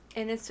that.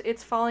 And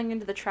it's falling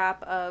into the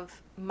trap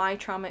of my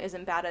trauma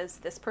isn't bad as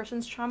this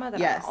person's trauma that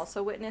I've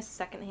also witnessed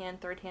secondhand,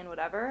 thirdhand,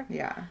 whatever.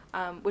 Yeah.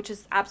 Which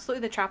is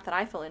absolutely the trap that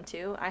I fell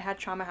into. I had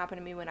trauma happen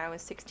to me when I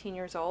was 16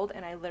 years old,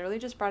 and I literally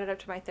just brought it up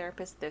to my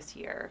therapist this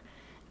year.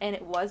 And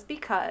it was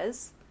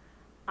because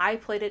I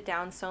played it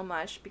down so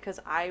much because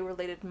I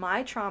related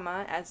my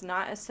trauma as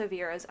not as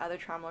severe as other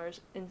traumas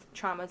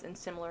in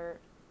similar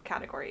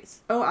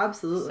categories. Oh,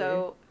 absolutely.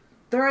 So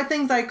there are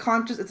things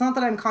it's not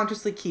that I'm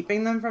consciously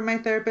keeping them from my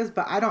therapist,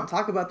 but I don't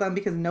talk about them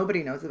because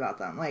nobody knows about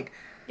them. Like,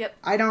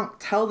 I don't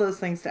tell those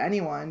things to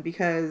anyone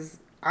because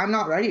I'm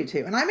not ready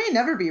to. And I may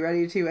never be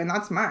ready to, and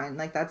that's mine.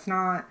 Like, that's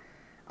not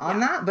on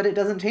that, but it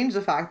doesn't change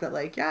the fact that,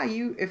 like,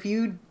 if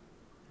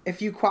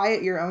you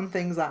quiet your own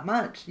things that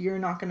much, you're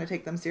not going to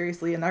take them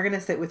seriously, and they're going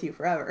to sit with you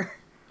forever.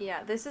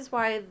 Yeah, this is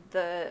why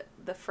the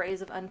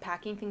phrase of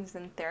unpacking things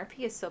in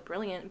therapy is so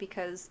brilliant,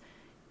 because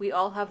we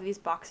all have these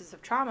boxes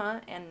of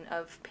trauma and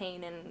of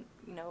pain and,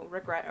 you know,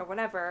 regret or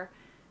whatever.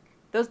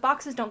 Those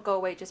boxes don't go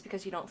away just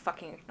because you don't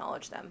fucking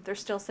acknowledge them. They're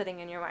still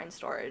sitting in your mind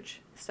storage.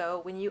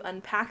 So when you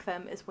unpack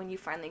them is when you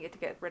finally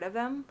get rid of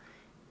them,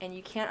 and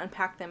you can't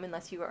unpack them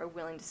unless you are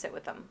willing to sit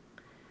with them.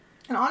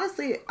 And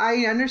honestly,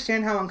 I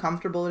understand how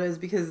uncomfortable it is,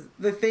 because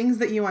the things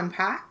that you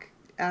unpack,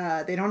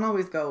 they don't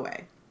always go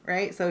away,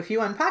 right? So if you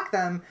unpack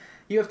them,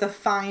 you have to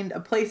find a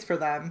place for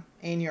them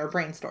in your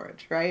brain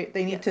storage, right?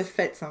 They need to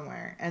fit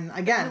somewhere. And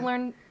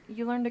again,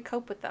 you learn to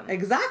cope with them.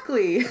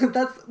 Exactly.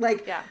 That's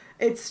like,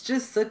 it's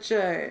just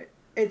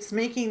it's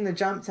making the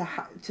jump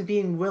to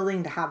being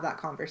willing to have that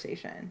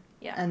conversation.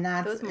 Yeah. And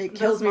it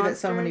kills me that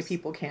so many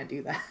people can't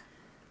do that.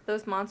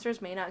 Those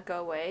monsters may not go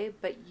away,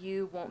 but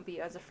you won't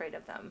be as afraid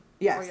of them.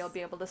 Yes. Or you'll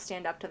be able to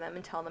stand up to them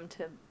and tell them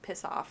to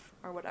piss off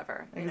or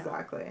whatever.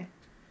 Exactly. Know?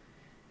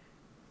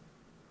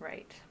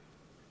 Right.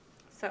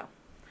 So,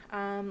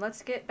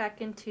 let's get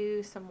back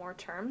into some more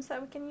terms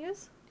that we can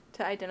use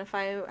to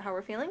identify how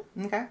we're feeling.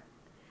 Okay.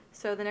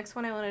 So the next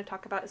one I want to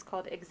talk about is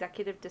called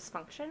executive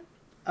dysfunction.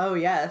 Oh,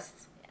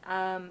 yes.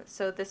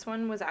 So this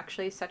one was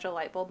actually such a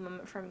light bulb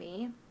moment for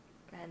me.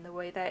 And the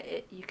way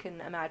that you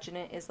can imagine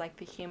it is like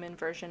the human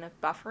version of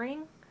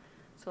buffering.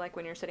 So like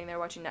when you're sitting there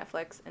watching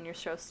Netflix and your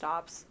show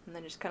stops and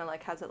then just kind of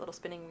like has that little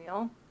spinning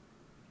wheel.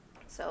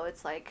 So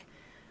it's like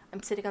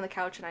I'm sitting on the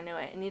couch and I know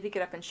I need to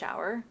get up and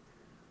shower.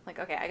 Like,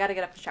 okay, I got to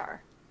get up and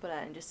shower. But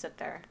I just sit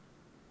there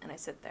and I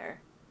sit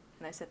there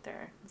and I sit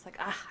there. It's like,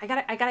 I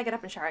gotta get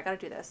up and shower. I gotta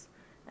do this.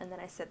 And then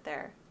I sit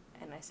there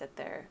and I sit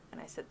there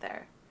and I sit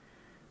there.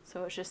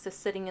 So it's just this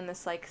sitting in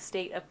this like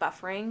state of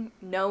buffering,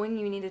 knowing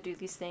you need to do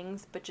these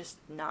things, but just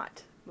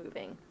not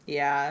moving.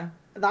 Yeah.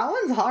 That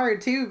one's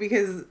hard too,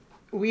 because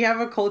we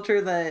have a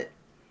culture that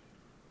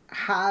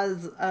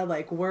has a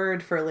like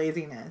word for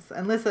laziness.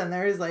 And listen,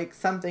 there is like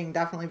something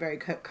definitely very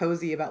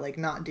cozy about like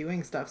not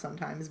doing stuff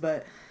sometimes,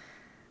 but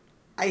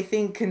I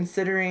think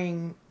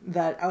considering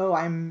that,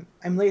 I'm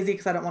lazy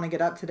because I don't want to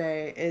get up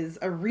today, is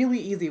a really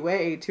easy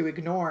way to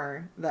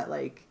ignore that,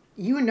 like,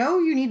 you know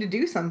you need to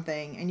do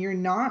something and you're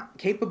not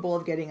capable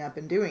of getting up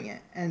and doing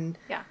it. And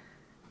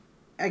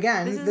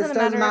again, this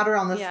does matter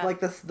on this, like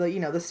this, the, you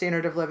know, the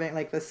standard of living,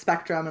 like the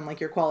spectrum and like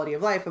your quality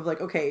of life of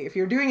like, okay, if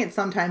you're doing it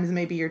sometimes,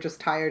 maybe you're just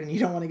tired and you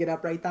don't want to get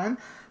up right then.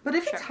 But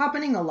if it's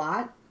happening a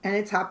lot and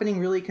it's happening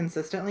really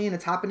consistently and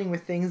it's happening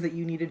with things that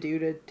you need to do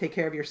to take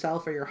care of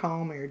yourself or your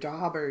home or your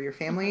job or your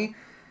family,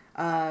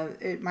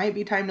 it might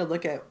be time to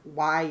look at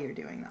why you're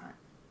doing that.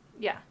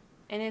 Yeah.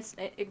 And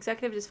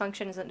executive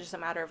dysfunction isn't just a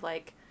matter of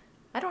like,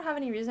 I don't have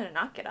any reason to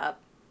not get up.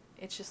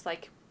 It's just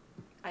like,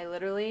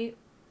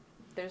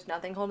 there's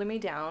nothing holding me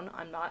down.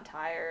 I'm not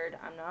tired.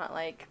 I'm not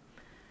like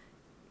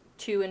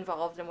too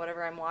involved in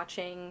whatever I'm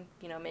watching.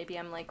 You know, maybe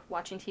I'm like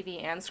watching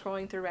TV and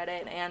scrolling through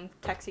Reddit and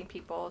texting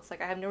people. It's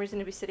like I have no reason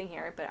to be sitting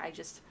here, but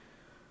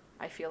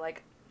I feel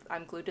like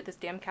I'm glued to this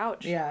damn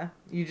couch. Yeah,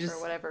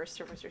 or whatever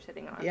surface you're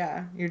sitting on.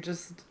 Yeah, you're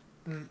just,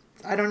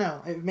 I don't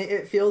know.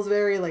 It feels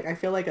very like, I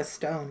feel like a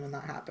stone when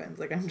that happens.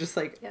 Like I'm just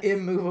like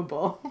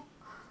immovable.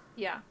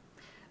 Yeah,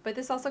 but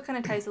this also kind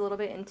of ties a little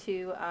bit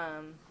into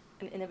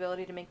an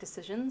inability to make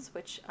decisions,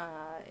 which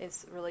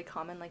is really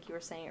common, like you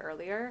were saying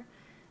earlier,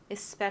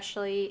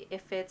 especially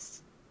if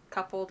it's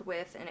coupled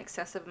with an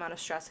excessive amount of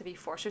stress. If you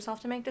force yourself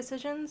to make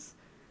decisions,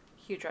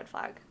 huge red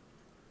flag.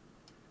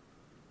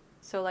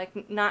 So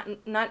like not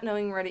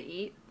knowing where to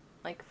eat,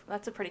 like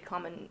that's a pretty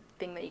common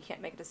thing that you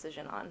can't make a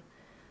decision on.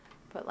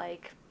 But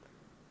like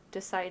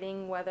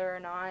deciding whether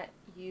or not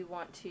you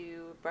want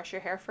to brush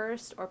your hair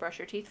first or brush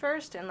your teeth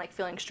first and like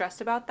feeling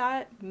stressed about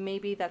that,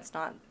 maybe that's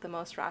not the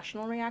most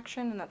rational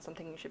reaction, and that's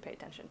something you should pay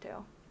attention to.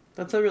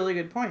 That's a really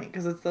good point,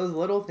 because it's those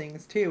little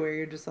things too where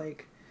you're just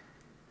like,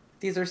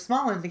 these are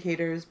small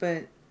indicators,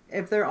 but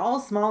if they're all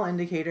small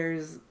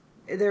indicators,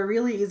 they're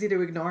really easy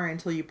to ignore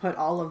until you put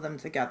all of them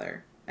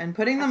together. And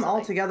putting them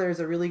all together is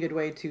a really good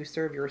way to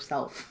serve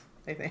yourself,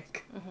 I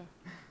think.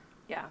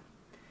 Yeah.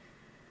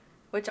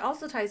 Which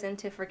also ties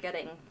into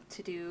forgetting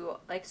to do,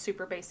 like,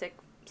 super basic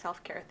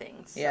self-care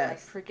things. Yes. So, like,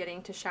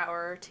 forgetting to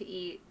shower, to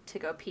eat, to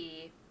go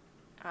pee.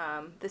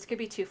 This could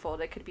be twofold.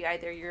 It could be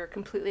either you're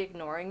completely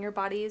ignoring your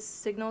body's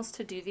signals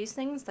to do these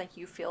things, like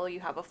you feel you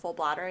have a full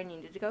bladder and you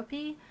need to go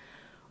pee,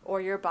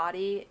 or your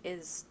body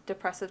is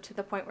depressive to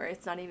the point where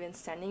it's not even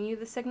sending you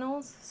the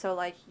signals. So,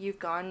 like, you've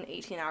gone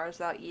 18 hours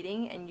without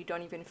eating and you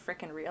don't even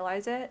frickin'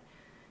 realize it.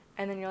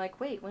 And then you're like,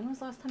 wait, when was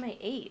the last time I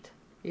ate?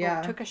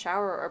 Yeah. Or took a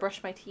shower or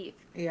brushed my teeth?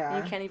 Yeah.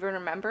 And you can't even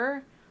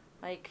remember?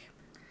 Like,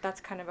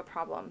 that's kind of a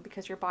problem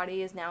because your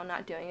body is now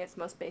not doing its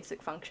most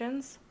basic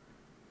functions.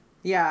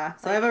 Yeah,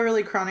 so I have a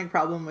really chronic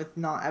problem with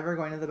not ever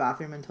going to the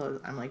bathroom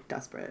until I'm, like,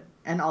 desperate.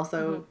 And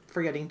also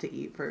forgetting to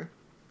eat for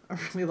a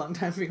really long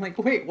time, being like,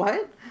 wait,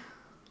 what?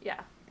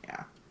 Yeah.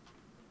 Yeah.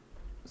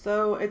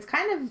 So it's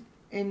kind of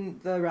in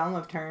the realm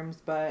of terms,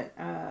 but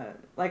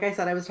like I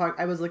said, I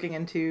was looking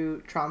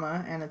into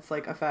trauma and its,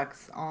 like,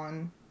 effects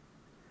on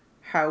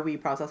how we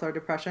process our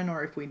depression,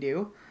 or if we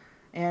do.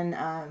 And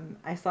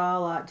I saw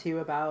a lot, too,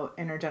 about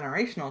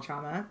intergenerational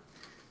trauma.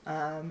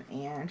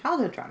 And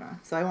childhood trauma.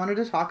 So I wanted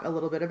to talk a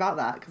little bit about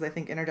that because I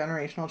think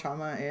intergenerational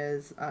trauma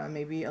is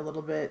maybe a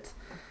little bit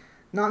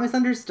not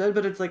misunderstood,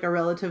 but it's like a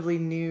relatively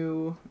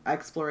new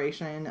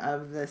exploration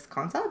of this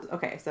concept.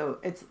 Okay, so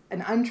it's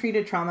an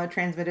untreated trauma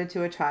transmitted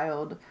to a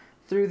child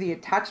through the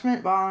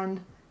attachment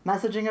bond,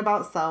 messaging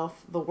about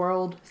self, the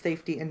world,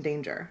 safety, and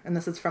danger. And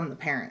this is from the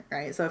parent,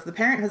 right? So if the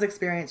parent has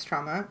experienced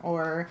trauma,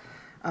 or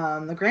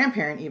the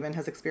grandparent even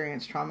has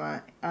experienced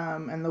trauma,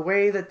 and the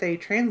way that they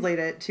translate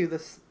it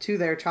to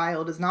their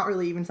child is not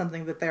really even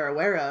something that they're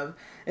aware of.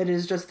 It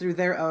is just through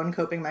their own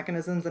coping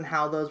mechanisms and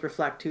how those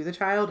reflect to the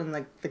child,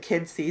 and the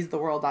kid sees the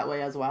world that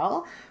way as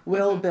well,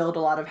 will build a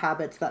lot of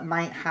habits that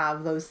might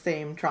have those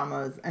same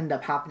traumas end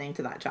up happening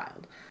to that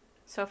child.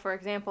 So, for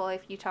example,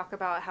 if you talk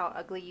about how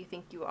ugly you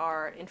think you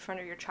are in front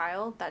of your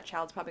child, that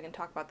child's probably going to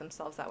talk about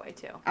themselves that way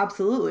too.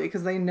 Absolutely,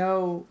 because they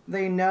know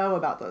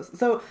about those.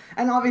 So,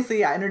 and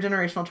obviously, yeah,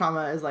 intergenerational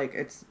trauma is like,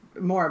 it's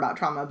more about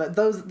trauma, but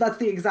that's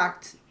the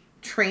exact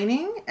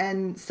training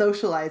and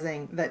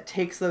socializing that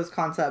takes those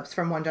concepts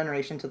from one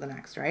generation to the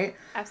next, right?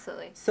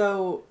 Absolutely.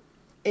 So,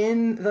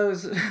 in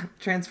those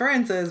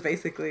transferences,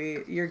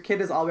 basically, your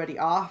kid is already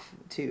off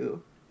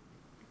to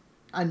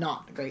a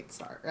not great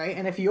start, right?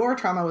 And if your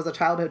trauma was a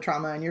childhood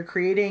trauma and you're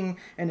creating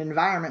an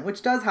environment,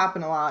 which does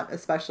happen a lot,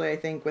 especially I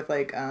think with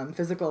like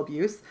physical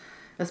abuse,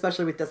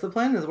 especially with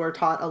discipline, is we're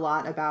taught a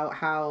lot about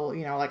how,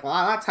 you know, like, well,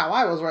 that's how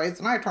I was raised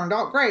and I turned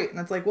out great. And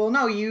it's like, well,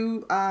 no,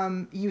 you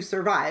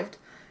survived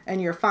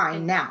and you're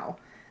fine now.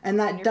 And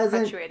that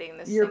doesn't,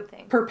 you're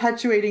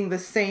perpetuating the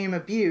same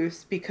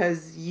abuse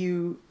because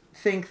you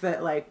think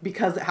that, like,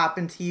 because it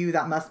happened to you,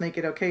 that must make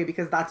it okay,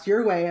 because that's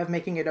your way of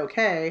making it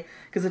okay.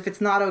 Because if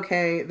it's not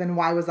okay, then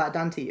why was that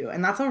done to you?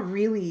 And that's a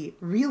really,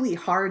 really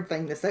hard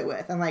thing to sit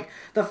with. And, like,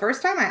 the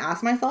first time I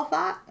asked myself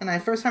that, and the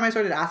first time I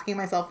started asking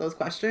myself those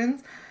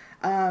questions,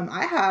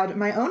 I had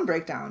my own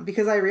breakdown,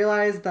 because I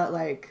realized that,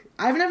 like,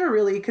 I've never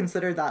really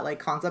considered that, like,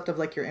 concept of,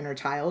 like, your inner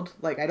child.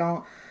 Like, I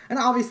don't, and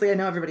obviously I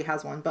know everybody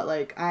has one, but,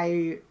 like,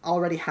 I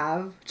already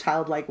have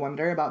childlike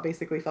wonder about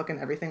basically fucking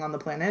everything on the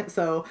planet.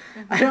 So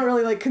I don't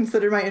really, like,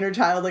 consider my inner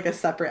child, like, a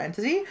separate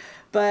entity.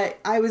 But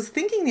I was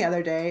thinking the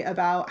other day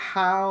about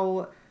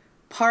how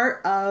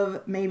part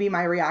of maybe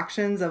my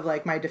reactions of,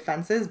 like, my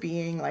defenses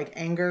being, like,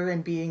 anger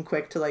and being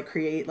quick to, like,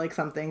 create, like,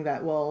 something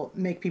that will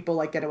make people,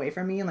 like, get away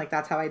from me, and, like,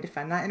 that's how I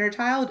defend that inner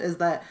child, is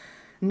that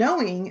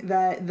knowing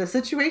that the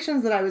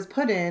situations that I was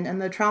put in and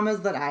the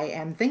traumas that I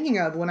am thinking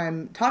of when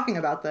I'm talking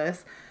about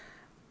this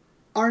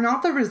are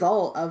not the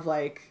result of,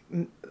 like,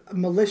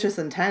 malicious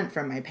intent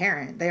from my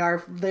parent. They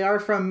are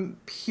from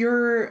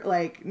pure,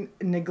 like,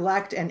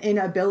 neglect and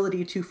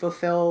inability to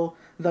fulfill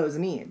those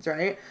needs,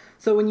 right?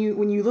 So when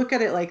you look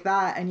at it like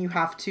that, and you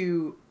have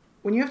to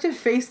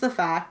face the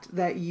fact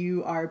that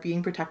you are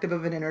being protective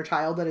of an inner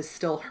child that is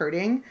still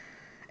hurting,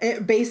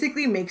 it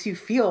basically makes you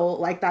feel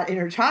like that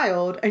inner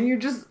child, and it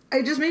just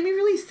made me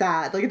really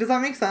sad. Like, does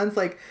that make sense?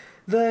 Like,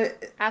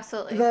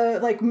 absolutely, the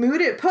like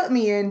mood it put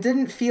me in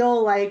didn't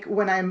feel like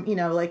when I'm, you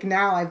know, like,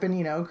 now I've been,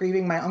 you know,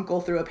 grieving my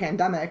uncle through a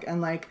pandemic,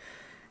 and, like,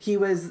 he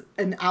was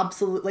an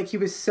absolute, like, he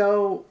was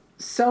so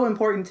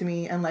important to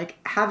me, and, like,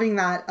 having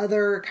that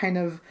other kind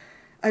of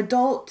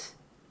adult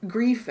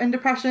grief and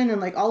depression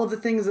and, like, all of the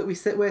things that we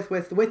sit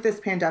with this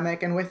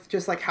pandemic and with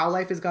just, like, how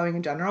life is going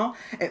in general,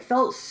 it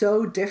felt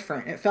so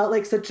different. It felt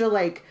like such a,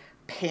 like,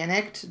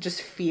 panicked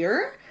just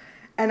fear.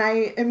 And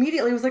I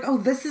immediately was like, oh,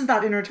 this is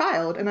that inner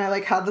child. And I,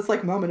 like, had this,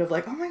 like, moment of,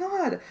 like, oh my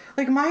God,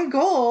 like, my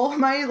goal,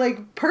 my,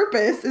 like,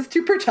 purpose is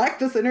to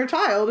protect this inner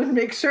child and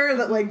make sure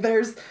that, like,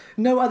 there's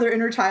no other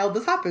inner child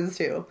this happens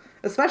to,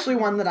 especially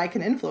one that I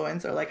can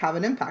influence or, like, have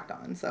an impact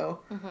on. So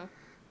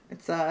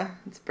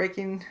it's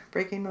breaking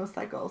those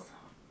cycles.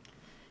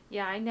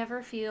 Yeah, I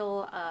never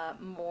feel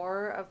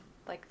more of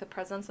like the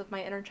presence of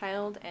my inner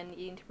child and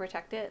needing to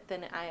protect it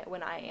than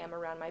when I am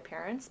around my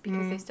parents,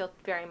 because they still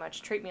very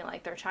much treat me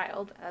like their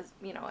child, as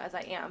you know, as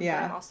I am.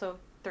 Yeah. But I'm also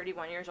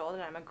 31 years old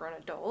and I'm a grown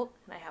adult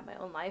and I have my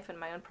own life and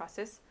my own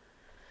process.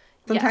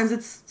 Sometimes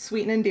it's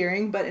sweet and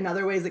endearing, but in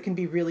other ways it can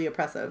be really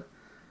oppressive.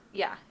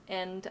 Yeah,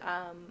 and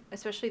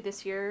especially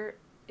this year,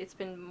 it's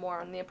been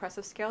more on the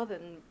oppressive scale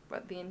than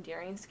the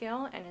endearing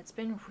scale, and it's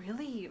been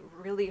really,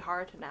 really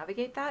hard to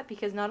navigate that,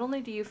 because not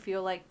only do you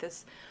feel like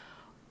this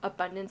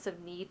abundance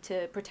of need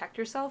to protect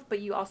yourself, but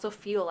you also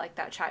feel like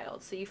that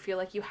child. So you feel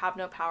like you have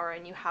no power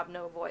and you have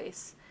no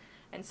voice.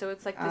 And so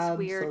it's like this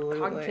weird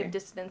cognitive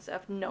dissonance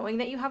of knowing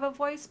that you have a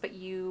voice, but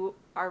you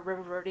are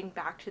reverting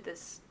back to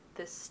this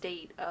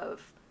state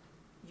of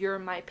you're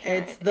my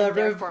parent, it's and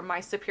therefore my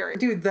superior.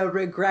 Dude, the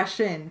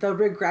regression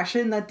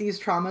that these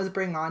traumas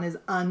bring on is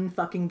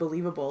unfucking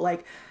believable.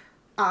 Like,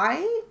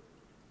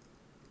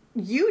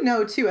 you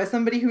know, too, as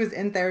somebody who is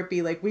in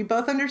therapy, like, we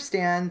both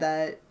understand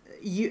that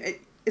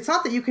it's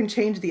not that you can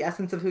change the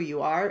essence of who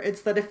you are.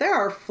 It's that if there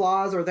are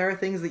flaws or there are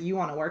things that you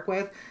want to work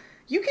with,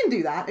 you can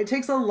do that. It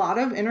takes a lot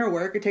of inner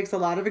work. It takes a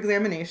lot of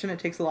examination. It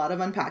takes a lot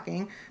of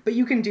unpacking, but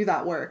you can do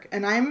that work.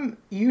 And I'm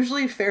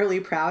usually fairly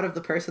proud of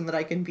the person that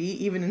I can be,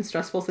 even in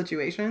stressful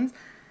situations.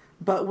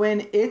 But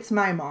when it's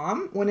my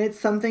mom, when it's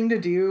something to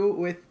do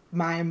with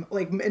and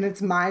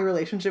it's my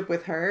relationship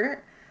with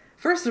her,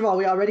 first of all,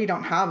 we already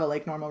don't have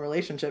a normal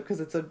relationship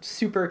because it's a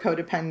super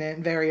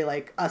codependent, very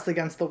us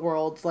against the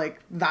world.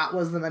 That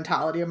was the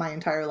mentality of my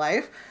entire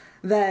life.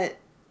 That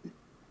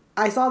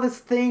I saw this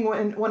thing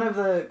when one of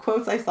the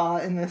quotes I saw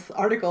in this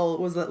article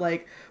was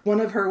that one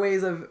of her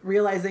ways of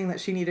realizing that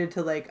she needed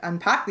to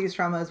unpack these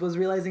traumas was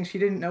realizing she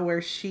didn't know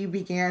where she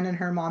began and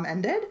her mom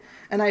ended.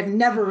 And I've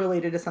never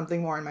related to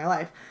something more in my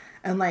life.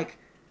 And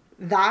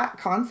that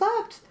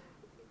concept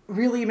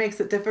really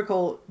makes it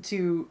difficult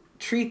to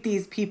treat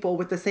these people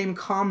with the same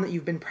calm that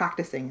you've been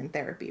practicing in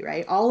therapy,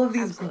 right? All of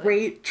these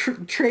great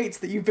traits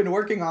that you've been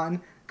working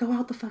on go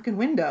out the fucking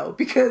window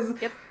because,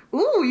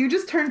 you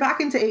just turn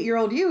back into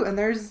 8-year-old you, and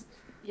there's...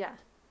 Yeah.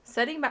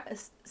 Setting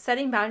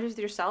boundaries with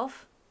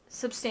yourself,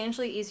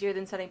 substantially easier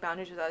than setting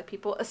boundaries with other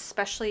people,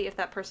 especially if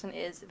that person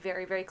is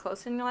very, very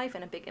close in your life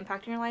and a big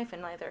impact in your life,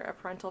 and either a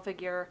parental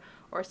figure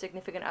or a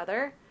significant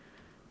other.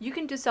 You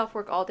can do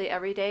self-work all day,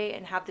 every day,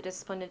 and have the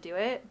discipline to do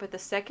it, but the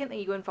second that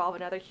you involve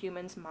another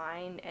human's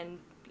mind and,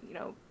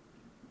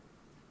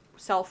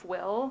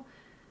 self-will,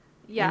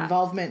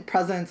 involvement,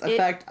 presence,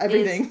 effect,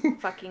 everything.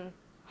 It's fucking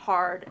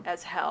hard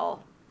as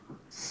hell.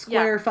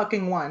 Square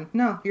fucking one.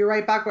 No, you're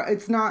right back.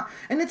 It's not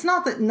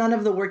that none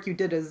of the work you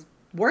did is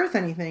worth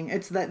anything.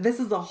 It's that this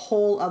is a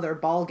whole other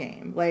ball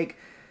game.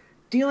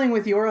 Dealing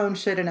with your own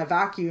shit in a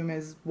vacuum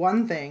is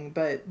one thing,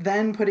 but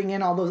then putting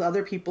in all those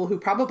other people who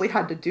probably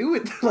had to do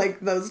with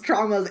those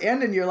traumas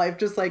and in your life,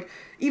 just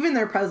even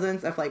their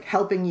presence of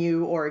helping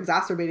you or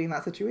exacerbating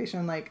that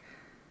situation,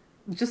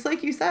 just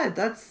like you said,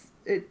 that's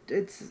it.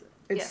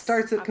 It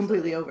starts it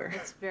completely over.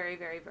 It's very,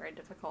 very, very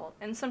difficult.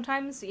 And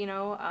sometimes,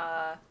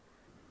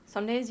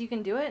 some days you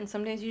can do it and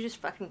some days you just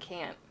fucking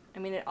can't. I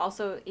mean,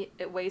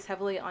 it weighs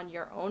heavily on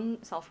your own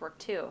self-work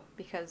too,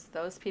 because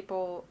those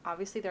people,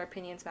 obviously their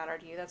opinions matter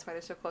to you. That's why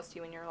they're so close to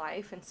you in your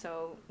life. And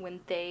so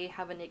when they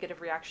have a negative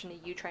reaction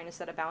to you trying to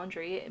set a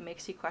boundary, it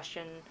makes you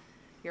question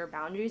your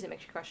boundaries. It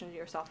makes you question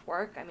your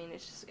self-work. I mean,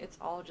 it's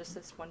all just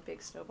this one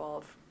big snowball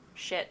of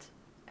shit.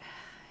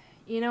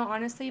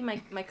 Honestly, my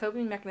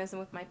coping mechanism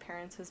with my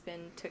parents has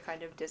been to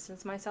kind of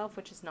distance myself,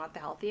 which is not the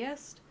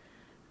healthiest.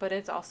 But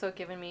it's also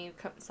given me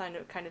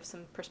kind of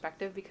some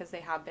perspective because they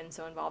have been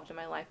so involved in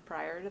my life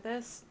prior to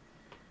this.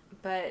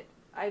 But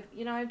I've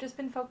just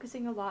been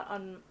focusing a lot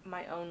on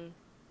my own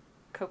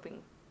coping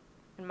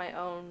and my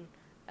own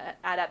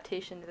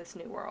adaptation to this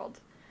new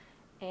world.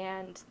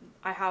 And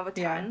I have a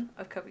ton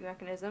of coping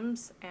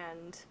mechanisms,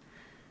 and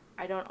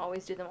I don't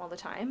always do them all the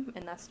time.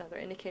 And that's another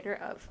indicator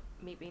of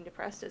me being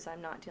depressed, is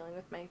I'm not dealing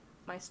with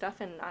my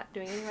stuff and not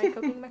doing any of my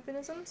coping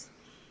mechanisms.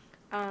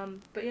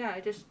 But yeah, I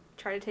just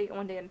try to take it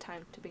one day at a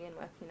time to begin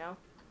with,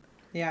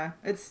 Yeah,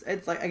 it's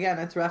again,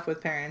 it's rough with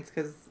parents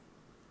because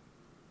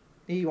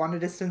you want to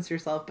distance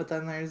yourself, but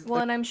then there's...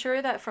 Well, and I'm sure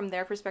that from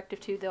their perspective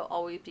too, they'll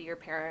always be your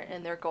parent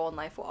and their goal in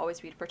life will always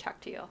be to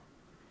protect you.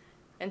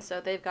 And so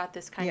they've got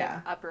this kind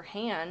of upper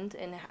hand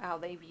in how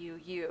they view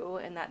you,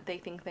 and that they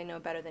think they know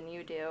better than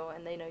you do,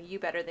 and they know you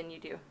better than you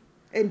do.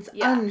 It's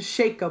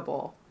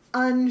unshakable.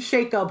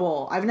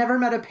 Unshakable. I've never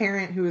met a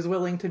parent who is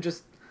willing to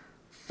just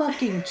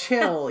fucking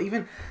chill.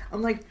 Even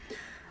I'm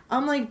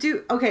like,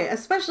 dude, okay,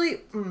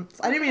 especially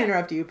I didn't mean to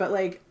interrupt you, but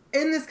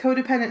in this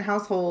codependent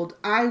household,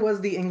 I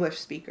was the English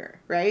speaker,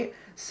 right?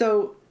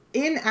 So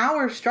in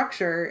our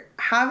structure,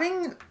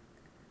 having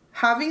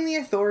the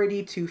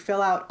authority to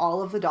fill out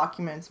all of the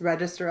documents,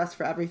 register us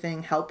for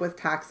everything, help with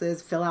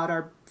taxes, fill out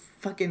our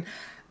fucking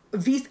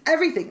visa,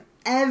 everything.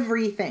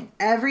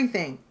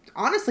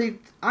 Honestly,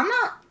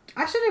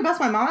 I shouldn't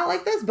bust my mom out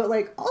like this, but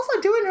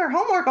also doing her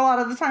homework a lot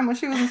of the time when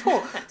she was in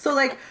school. So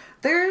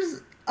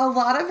there's a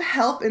lot of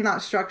help in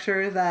that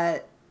structure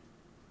that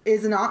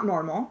is not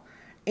normal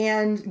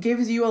and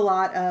gives you a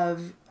lot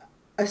of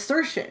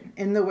assertion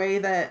in the way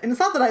that, and it's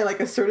not that I like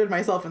asserted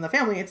myself in the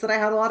family, it's that I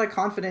had a lot of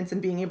confidence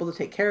in being able to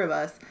take care of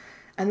us.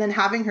 And then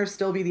having her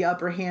still be the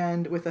upper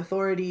hand with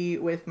authority,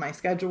 with my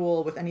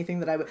schedule, with anything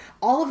that I would,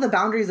 all of the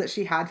boundaries that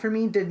she had for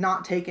me did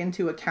not take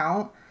into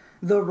account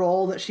the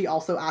role that she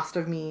also asked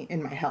of me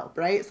in my help,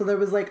 right? So there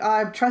was like,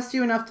 I trust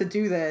you enough to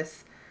do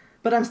this,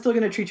 but I'm still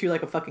going to treat you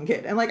like a fucking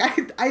kid. And like,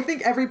 I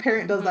think every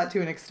parent does that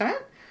to an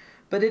extent,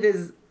 but it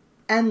is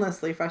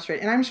endlessly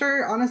frustrating. And I'm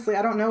sure, honestly,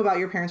 I don't know about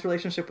your parents'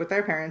 relationship with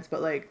their parents,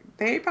 but like,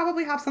 they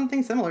probably have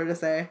something similar to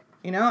say,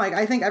 you know? Like,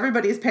 I think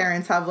everybody's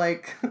parents have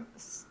like...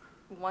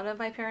 One of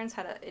my parents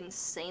had an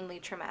insanely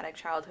traumatic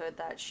childhood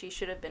that she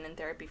should have been in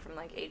therapy from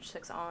like age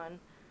 6 on.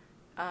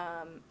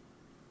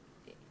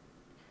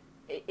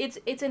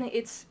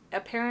 It's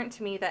apparent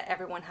to me that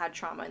everyone had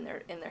trauma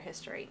in their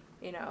history,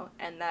 you know,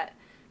 and that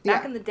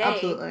back in the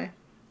day,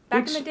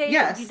 absolutely.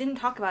 Yes. You didn't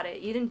talk about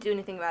it. You didn't do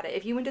anything about it.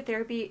 If you went to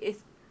therapy, if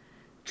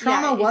you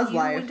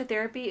went to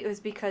therapy, it was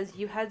because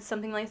you had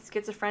something like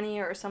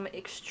schizophrenia or some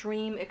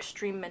extreme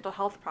mental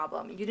health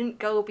problem. You didn't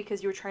go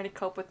because you were trying to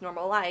cope with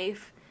normal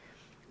life,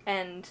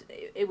 and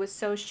it was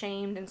so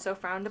shamed and so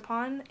frowned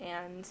upon.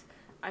 And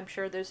I'm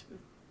sure there's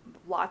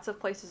lots of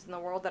places in the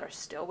world that are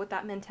still with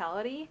that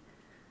mentality.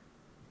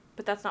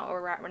 But that's not where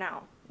we're at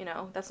now, you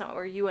know? That's not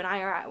where you and I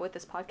are at with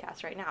this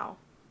podcast right now.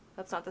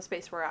 That's not the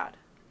space we're at.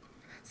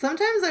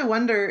 Sometimes I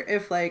wonder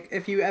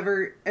if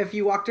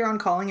you walked around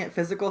calling it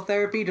physical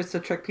therapy just to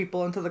trick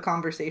people into the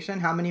conversation,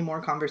 how many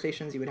more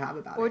conversations you would have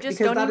about it. Because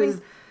that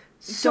is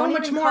so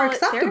much more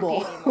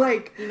acceptable.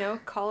 Like, you know,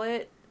 call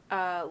it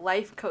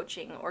life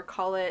coaching, or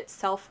call it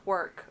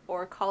self-work,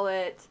 or call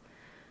it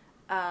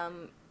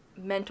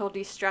mental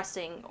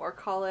de-stressing, or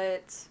call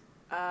it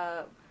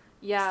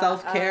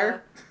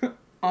self-care.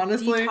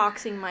 Honestly,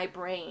 detoxing my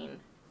brain.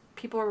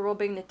 People are real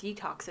big into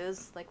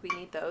detoxes, like we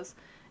need those,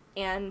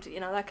 and you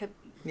know that could.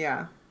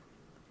 Yeah.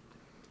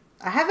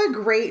 I have a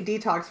great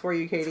detox for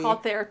you, Katie. It's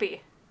called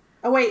therapy.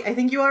 Oh wait, I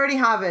think you already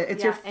have it.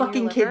 It's your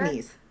fucking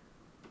kidneys.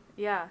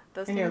 Yeah,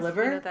 those in things. Your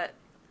liver. You know, that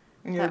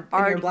in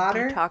your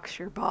bladder. Detox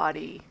your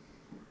body.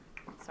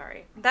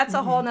 Sorry, that's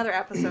a whole nother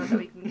episode that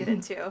we can get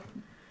into.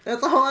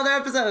 That's a whole other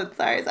episode.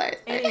 Sorry.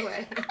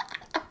 Anyway.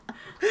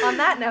 On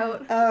that note.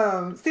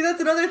 See, that's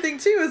another thing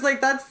too, is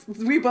like,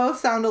 we both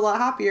sound a lot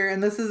happier,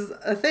 and this is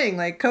a thing,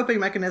 like, coping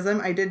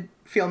mechanism. I did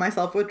feel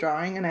myself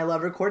withdrawing, and I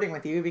love recording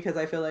with you because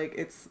I feel like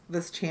it's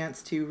this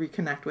chance to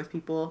reconnect with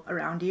people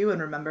around you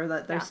and remember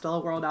that there's still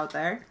a world out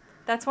there.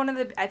 That's one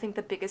of I think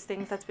the biggest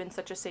things that's been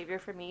such a savior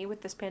for me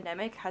with this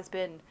pandemic has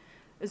been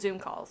Zoom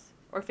calls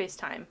or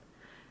FaceTime.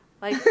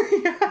 Like,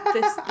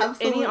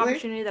 any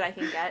opportunity that I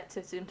can get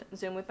to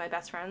Zoom with my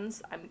best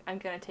friends, I'm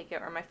going to take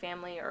it, or my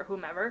family, or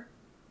whomever.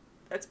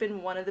 That's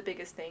been one of the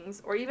biggest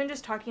things. Or even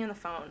just talking on the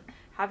phone.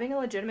 Having a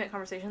legitimate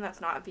conversation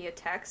that's not via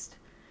text,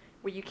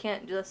 where you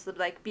can't just,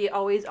 like, be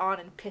always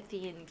on and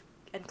pithy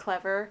and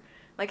clever.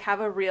 Like, have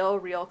a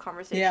real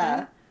conversation.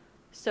 Yeah.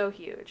 So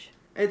huge.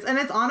 It's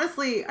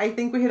honestly, I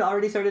think we had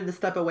already started to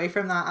step away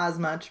from that as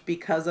much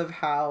because of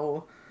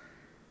how,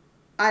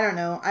 I don't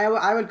know,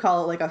 I would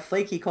call it like a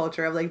flaky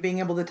culture of like being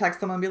able to text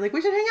someone and be like,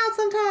 we should hang out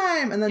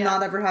sometime, and then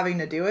not ever having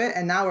to do it.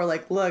 And now we're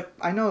like, look,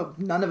 I know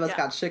none of us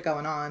got shit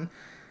going on.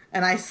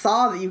 And I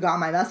saw that you got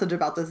my message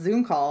about this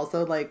Zoom call,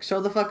 so, like,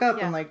 show the fuck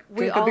up and, like,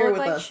 drink a beer with us.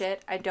 We all look like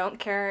shit. I don't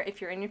care if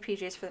you're in your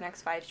PJs for the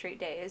next 5 straight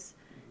days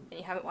and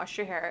you haven't washed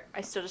your hair.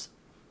 I still just...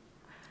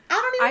 I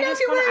don't even know if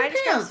you're wearing pants.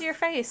 I just want to see your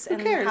face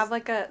and have,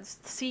 like,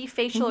 see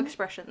facial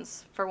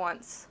expressions for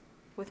once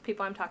with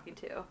people I'm talking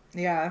to.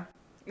 Yeah.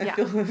 It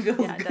feels good.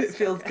 It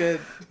feels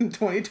good.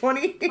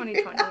 2020. 2020.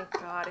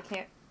 God, I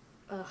can't...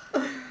 Ugh.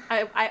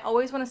 I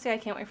always want to say I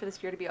can't wait for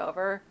this year to be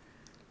over,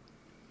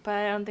 but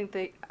I don't think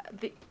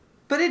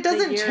But it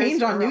doesn't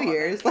change on New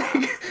Year's.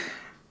 Like,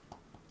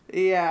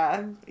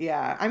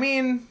 yeah. I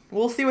mean,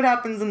 we'll see what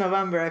happens in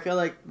November. I feel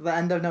like the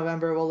end of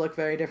November will look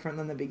very different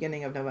than the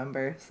beginning of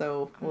November,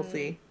 so we'll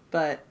see.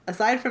 But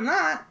aside from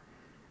that,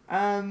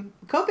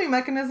 coping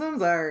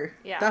mechanisms are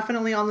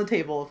definitely on the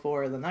table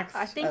for the next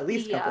at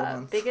least couple months. I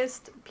think the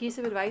biggest piece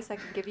of advice I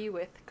can give you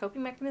with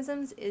coping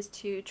mechanisms is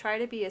to try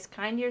to be as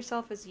kind to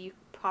yourself as you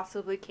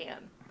possibly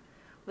can.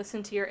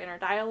 Listen to your inner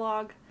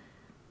dialogue.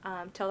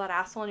 Tell that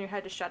asshole in your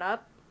head to shut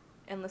up.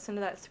 And listen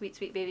to that sweet,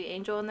 sweet baby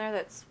angel in there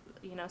that's,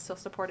 you know, still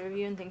supportive of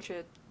you and thinks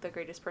you're the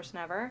greatest person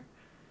ever.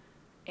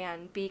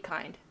 And be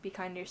kind. Be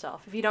kind to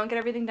yourself. If you don't get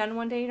everything done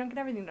one day, you don't get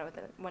everything done with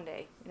it one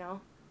day, you know?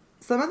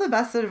 Some of the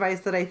best advice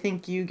that I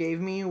think you gave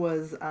me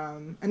was,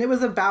 and it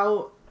was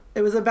about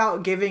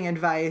giving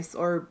advice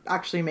or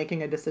actually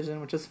making a decision,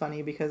 which is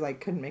funny because I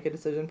couldn't make a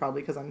decision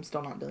probably because I'm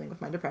still not dealing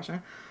with my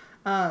depression.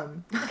 But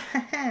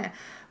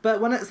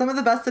some of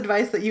the best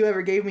advice that you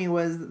ever gave me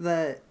was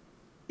that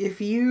if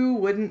you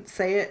wouldn't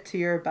say it to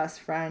your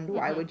best friend,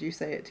 why would you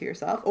say it to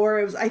yourself?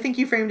 Or I think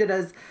you framed it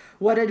as,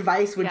 what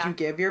advice would you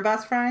give your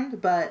best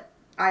friend? But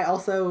I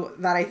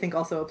think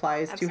also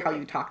applies to how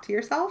you talk to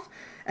yourself.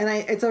 And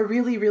it's a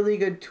really, really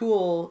good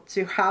tool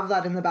to have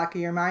that in the back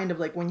of your mind of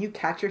like, when you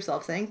catch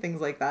yourself saying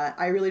things like that,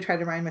 I really try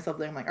to remind myself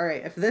that I'm like, all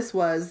right, if this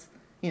was,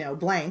 you know,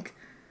 blank,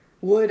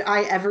 would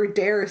I ever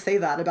dare say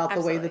that about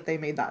Absolutely. the way that they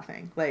made that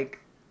thing? Like,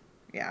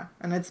 yeah.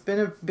 And it's been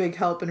a big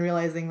help in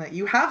realizing that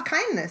you have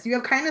kindness. You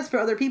have kindness for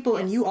other people,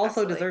 yes, and you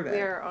also deserve it.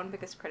 We are our own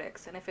biggest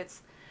critics. And if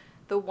it's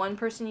the one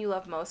person you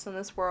love most in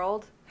this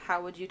world,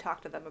 how would you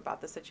talk to them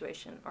about the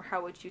situation? Or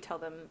how would you tell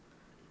them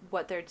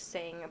what they're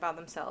saying about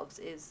themselves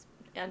is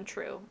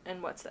untrue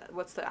and what's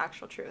the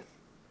actual truth?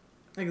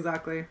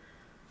 Exactly.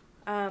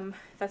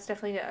 That's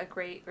definitely a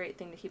great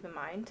thing to keep in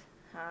mind.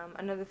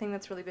 Another thing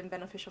that's really been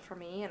beneficial for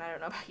me, and I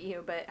don't know about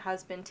you, but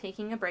has been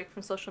taking a break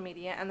from social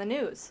media and the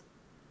news.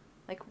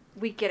 Like,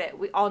 we get it.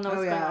 We all know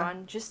what's going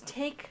on. Just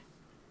take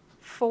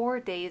 4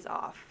 days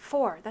off.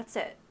 4, that's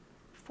it.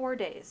 4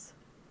 days.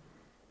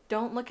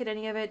 Don't look at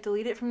any of it.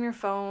 Delete it from your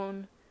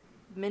phone.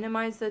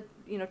 Minimize the,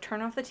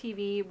 turn off the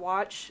TV.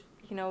 Watch,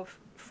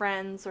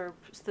 Friends or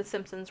The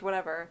Simpsons,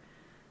 whatever.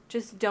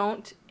 Just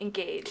don't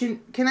engage.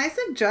 Can I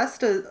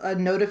suggest a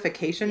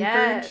notification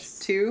purge,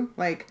 too?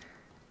 Like,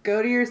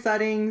 go to your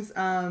settings.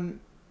 I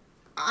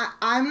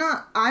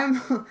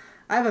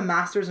have a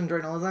master's in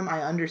journalism.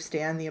 I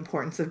understand the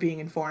importance of being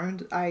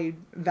informed. I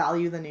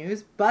value the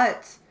news,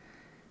 but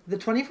the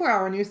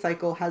 24-hour news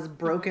cycle has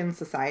broken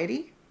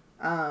society.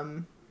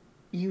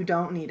 You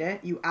don't need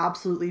it. You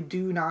absolutely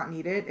do not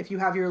need it. If you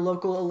have your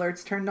local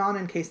alerts turned on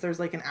in case there's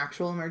like an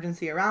actual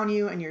emergency around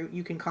you and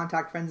you can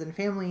contact friends and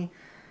family,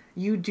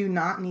 you do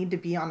not need to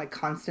be on a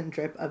constant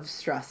drip of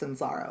stress and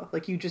sorrow.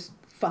 Like, you just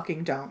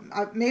fucking don't.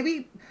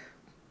 Maybe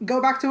go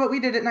back to what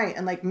we did at night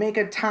and like make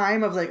a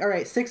time of like, all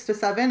right, 6 to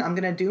 7, I'm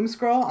going to doom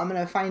scroll. I'm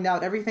going to find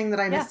out everything that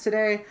I missed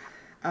today.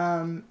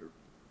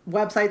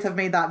 Websites have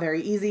made that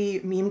very easy.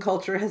 Meme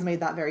culture has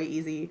made that very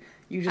easy.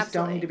 You just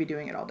don't need to be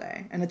doing it all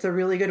day. And it's a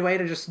really good way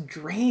to just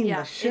drain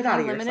the shit out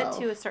of yourself. If you limit it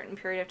to a certain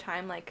period of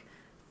time, like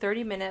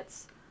 30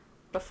 minutes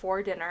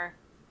before dinner,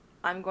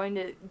 I'm going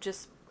to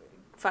just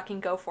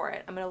fucking go for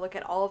it. I'm going to look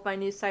at all of my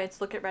news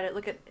sites, look at Reddit,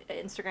 look at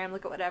Instagram,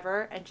 look at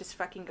whatever, and just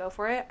fucking go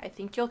for it. I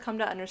think you'll come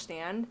to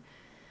understand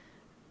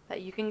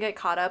that you can get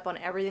caught up on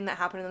everything that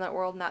happened in that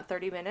world in that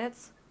 30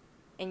 minutes,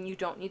 and you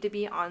don't need to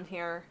be on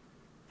here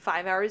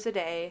 5 hours a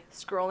day,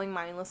 scrolling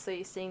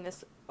mindlessly, seeing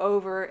this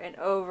over and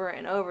over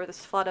and over,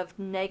 this flood of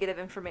negative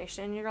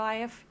information in your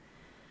life.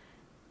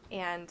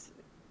 And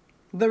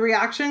the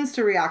reactions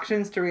to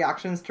reactions to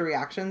reactions to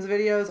reactions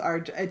videos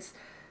are,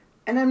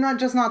 and I'm not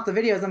the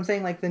videos, I'm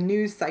saying like the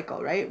news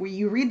cycle, right? Where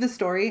you read the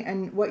story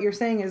and what you're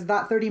saying is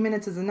that 30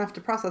 minutes is enough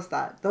to process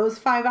that. Those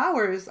 5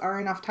 hours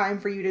are enough time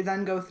for you to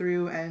then go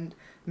through and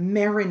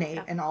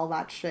marinate in all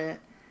that shit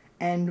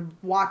and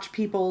watch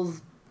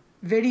people's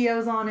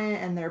videos on it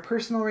and their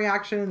personal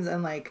reactions,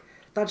 and like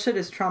that shit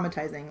is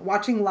traumatizing.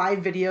 Watching live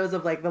videos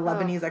of like the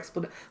Lebanese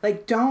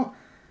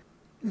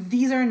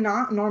these are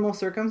not normal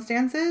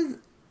circumstances,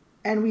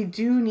 and we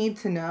do need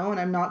to know, and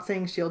I'm not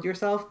saying shield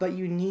yourself, but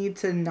you need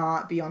to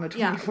not be on a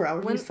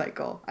 24-hour news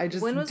cycle. I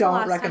just don't recommend that.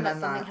 When was the last time that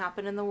something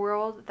happened in the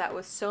world that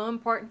was so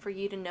important for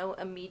you to know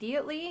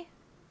immediately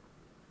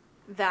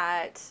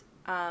that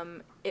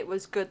it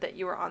was good that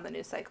you were on the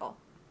news cycle?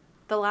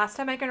 The last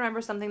time I can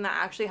remember something that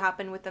actually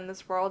happened within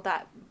this world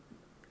that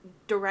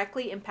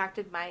directly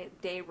impacted my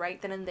day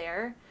right then and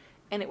there,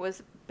 and it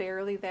was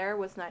barely there,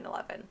 was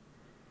 9/11.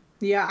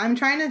 Yeah, I'm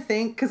trying to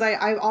think, because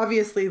I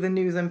obviously the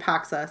news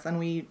impacts us, and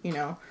we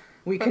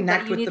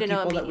connect with the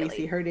people that we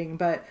see hurting,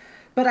 but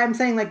I'm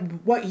saying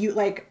like what you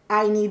like,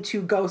 I need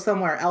to go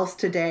somewhere else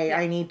today. Yeah.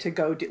 I need to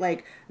go do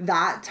like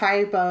that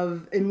type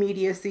of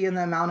immediacy and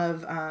the amount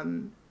of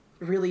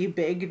really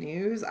big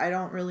news. I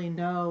don't really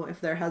know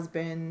if there has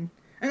been.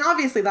 And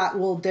obviously that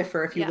will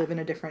differ if you live in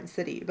a different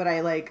city. But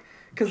I like,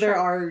 because there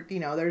are,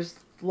 there's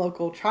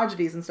local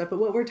tragedies and stuff. But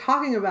what we're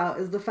talking about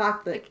is the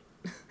fact that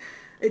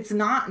it's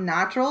not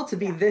natural to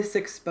be this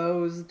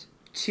exposed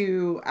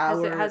to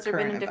our Has there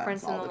been a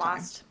difference in the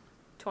last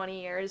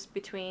 20 years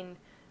between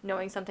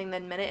knowing something the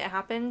minute it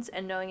happens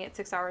and knowing it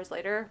 6 hours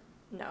later?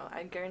 No,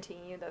 I guarantee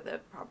you that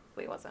it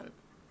probably wasn't.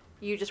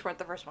 You just weren't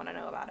the first one to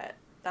know about it.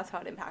 That's how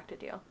it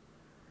impacted you.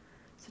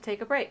 So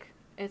take a break.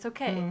 It's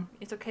okay. Mm-hmm.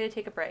 It's okay to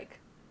take a break.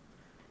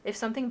 If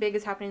something big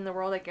is happening in the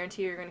world, I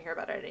guarantee you're going to hear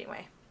about it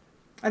anyway.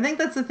 I think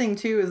that's the thing,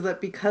 too, is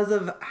that because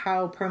of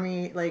how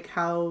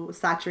how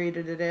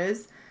saturated it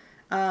is,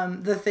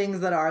 the things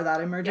that are that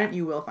emergent,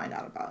 you will find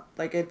out about.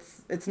 Like,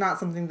 it's not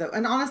something that...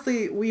 And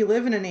honestly, we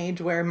live in an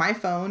age where my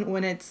phone,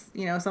 when it's,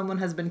 someone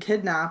has been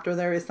kidnapped or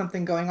there is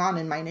something going on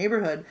in my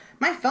neighborhood,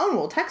 my phone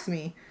will text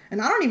me.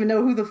 And I don't even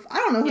know who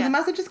the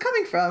message is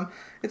coming from.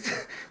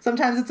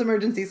 Sometimes it's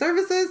emergency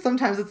services.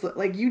 Sometimes it's,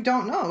 like, you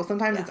don't know.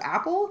 Sometimes it's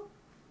Apple.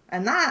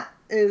 And that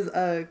is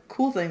a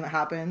cool thing that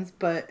happens,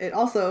 but it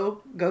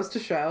also goes to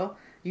show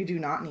you do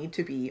not need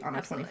to be on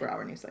a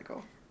 24-hour news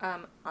cycle.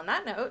 On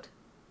that note,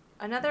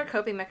 another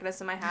coping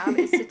mechanism I have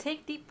is to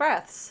take deep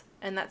breaths.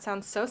 And that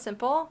sounds so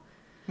simple.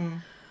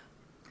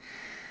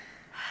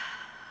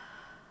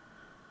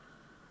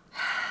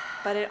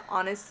 But it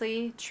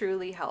honestly,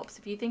 truly helps.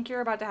 If you think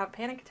you're about to have a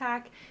panic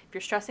attack, if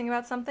you're stressing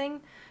about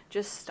something,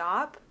 just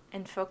stop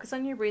and focus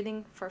on your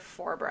breathing for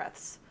 4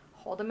 breaths.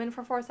 Hold them in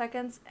for 4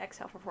 seconds,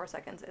 exhale for 4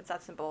 seconds. It's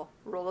that simple.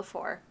 Rule of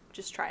 4.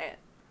 Just try it.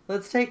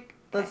 Let's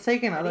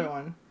take another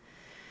one.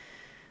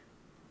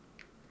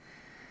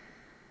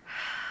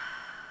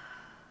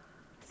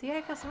 See,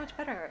 I feel so much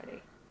better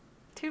already.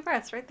 2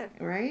 breaths right there.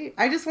 Right?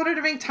 I just wanted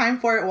to make time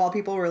for it while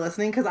people were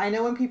listening, because I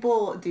know when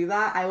people do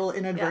that, I will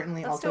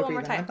inadvertently also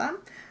breathe in with them.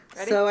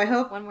 Ready? So I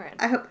hope... One more in.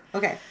 I hope...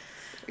 Okay.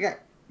 Okay.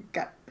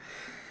 Go.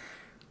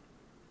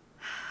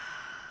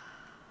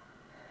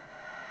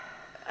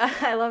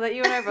 I love that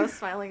you and I are both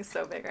smiling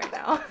so big right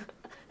now.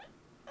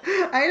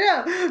 I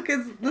know,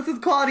 because this is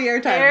quality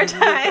airtime.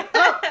 Airtime.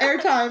 Oh,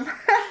 airtime.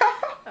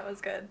 That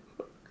was good.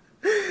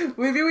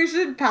 Maybe we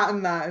should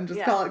patent that and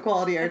just call it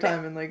quality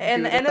airtime and like.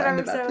 And the end of our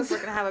episode, we're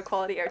gonna have a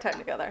quality airtime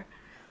together,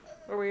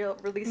 where we'll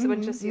release a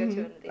bunch of CO2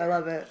 into the air. I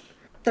love it.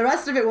 The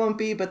rest of it won't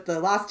be, but the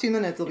last 2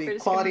 minutes will be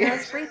quality.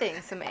 Just breathing,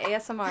 some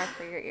ASMR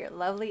for your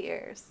lovely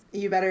ears.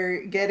 You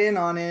better get in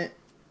on it.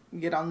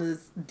 Get on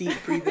this deep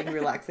breathing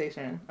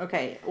relaxation.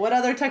 Okay, what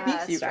other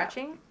techniques you got?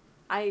 Stretching.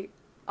 I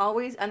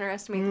always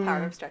underestimate the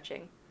power of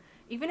stretching,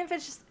 even if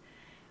it's just.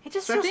 It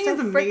just Stretching feels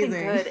so freaking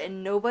amazing. good,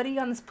 and nobody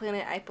on this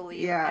planet, I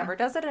believe, ever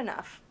does it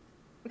enough.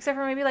 Except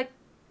for maybe, like,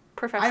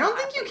 professional I don't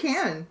think athletes. you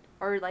can.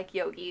 Or, like,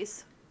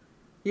 yogis.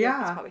 Yeah.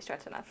 Yogis probably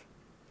stretch enough.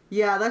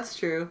 Yeah, that's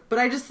true. But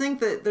I just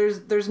think that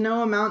there's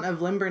no amount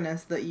of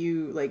limberness that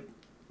you, like,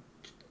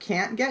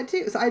 can't get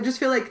to. So I just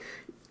feel like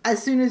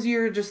as soon as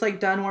you're just, like,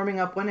 done warming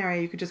up one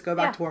area, you could just go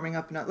back to warming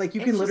up another. Like,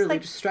 you can literally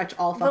just stretch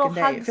all fucking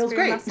day. It feels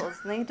great. Muscles,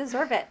 and they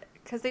deserve it,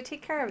 because they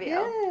take care of you.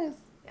 Yes.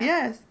 Yeah.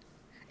 Yes.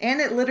 And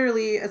it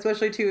literally,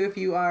 especially too, if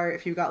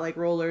you've got like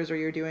rollers or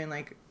you're doing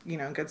like, you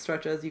know, good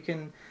stretches, you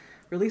can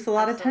release a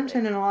lot of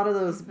tension and a lot of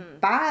those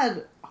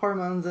bad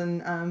hormones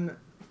and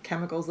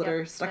chemicals that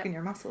are stuck in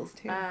your muscles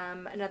too.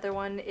 Another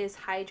one is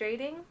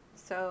hydrating.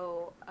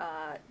 So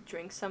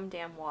drink some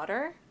damn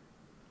water.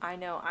 I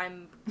know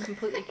I'm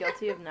completely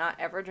guilty of not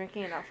ever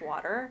drinking enough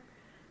water.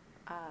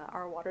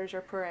 Our waters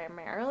are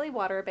primarily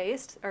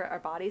water-based, or our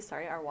bodies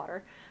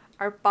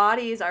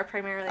are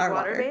primarily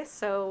water-based,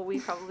 so we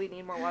probably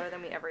need more water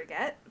than we ever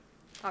get.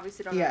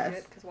 Obviously don't have to do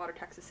it because water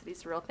toxicity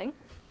is a real thing.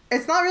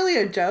 It's not really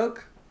a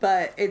joke,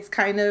 but it's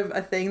kind of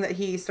a thing that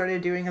he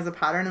started doing as a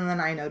pattern, and then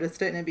I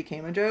noticed it and it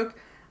became a joke.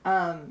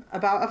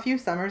 About a few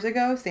summers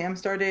ago, Sam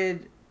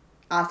started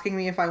asking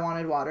me if I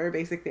wanted water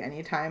basically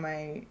anytime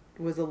I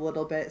was a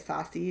little bit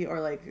sassy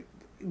or like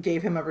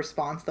gave him a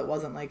response that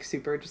wasn't like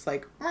super just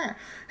like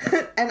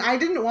and I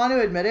didn't want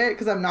to admit it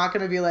because I'm not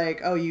going to be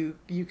like, oh, you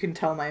can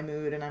tell my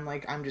mood and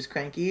I'm just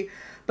cranky,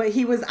 but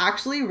he was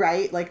actually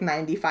right like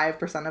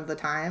 95% of the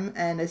time,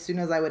 and as soon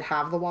as I would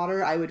have the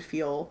water I would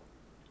feel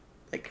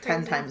like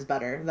 10 times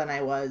better than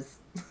I was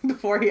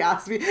before he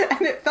asked me,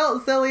 and it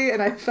felt silly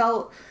and I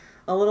felt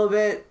a little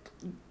bit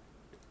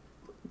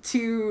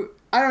too,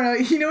 I don't know,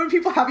 you know when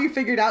people have you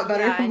figured out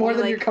better more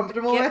than you're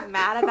comfortable with,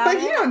 mad about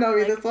it, you don't know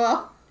me this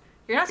well.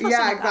 You're not supposed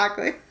to know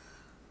exactly.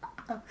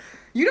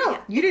 You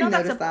don't. You didn't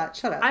notice that.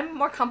 Shut up. I'm a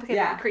more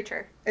complicated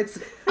creature.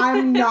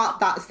 I'm not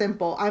that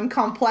simple. I'm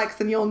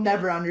complex, and you'll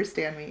never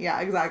understand me.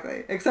 Yeah,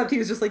 exactly. Except he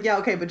was just like, yeah,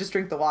 okay, but just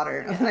drink the water,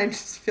 and I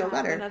just feel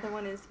better. Another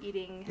one is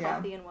eating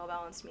healthy and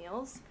well-balanced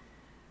meals.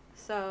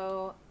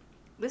 So,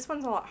 this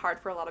one's a lot hard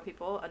for a lot of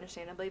people,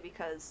 understandably,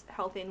 because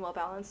healthy and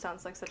well-balanced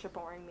sounds like such a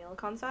boring meal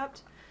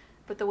concept.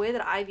 But the way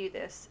that I view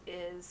this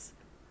is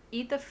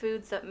eat the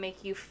foods that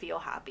make you feel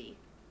happy.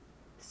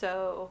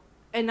 So.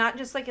 And not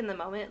just, like, in the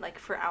moment, like,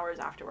 for hours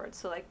afterwards.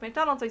 So, like,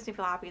 McDonald's makes me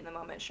feel happy in the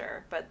moment,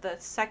 sure. But the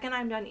second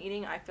I'm done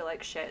eating, I feel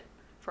like shit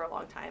for a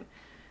long time.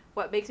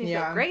 What makes me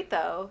feel great,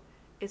 though,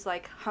 is,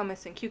 like,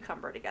 hummus and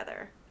cucumber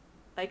together.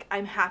 Like,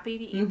 I'm happy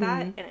to eat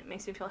that, and it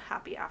makes me feel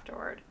happy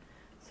afterward.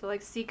 So,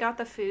 like, seek out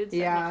the foods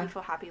that make you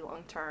feel happy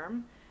long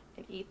term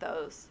and eat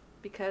those.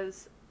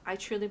 Because I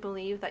truly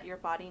believe that your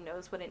body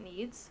knows what it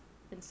needs.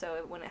 And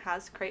so when it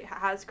has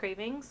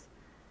cravings,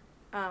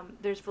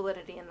 there's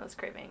validity in those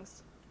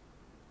cravings.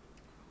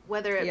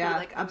 Whether it be,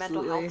 like, a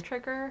mental health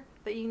trigger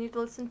that you need to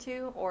listen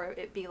to, or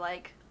it be,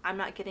 like, I'm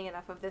not getting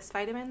enough of this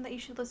vitamin that you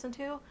should listen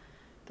to.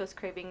 Those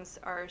cravings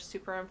are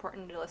super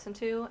important to listen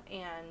to,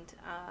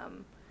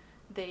 and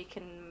they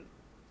can,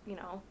 you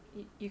know,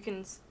 you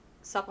can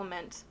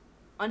supplement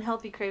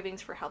unhealthy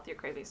cravings for healthier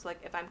cravings. So,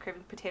 like, if I'm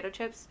craving potato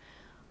chips,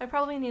 I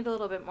probably need a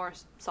little bit more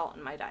salt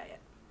in my diet.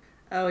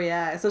 Oh,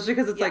 yeah, especially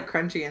because it's, like,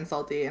 crunchy and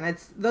salty. And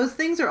it's those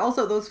things are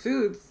also,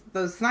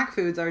 those snack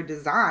foods are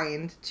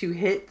designed to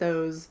hit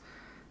those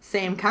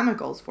same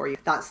chemicals for you.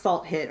 That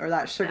salt hit or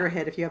that sugar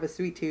hit if you have a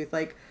sweet tooth.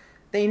 Like,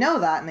 they know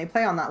that and they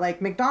play on that.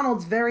 Like,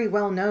 McDonald's very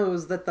well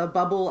knows that the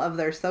bubble of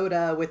their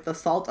soda with the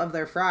salt of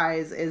their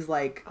fries is,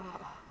 like,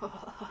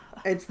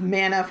 it's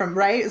manna from,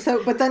 right?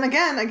 So, but then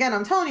again,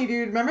 I'm telling you,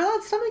 dude, remember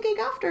that stomachache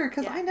after?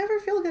 Because I never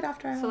feel good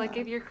after I have like,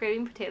 if you're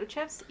craving potato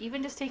chips,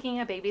 even just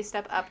taking a baby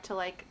step up to,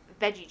 like,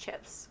 veggie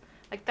chips.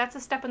 Like, that's a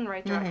step in the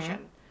right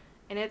direction.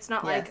 And it's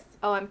not like,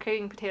 oh, I'm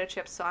craving potato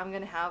chips, so I'm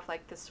going to have,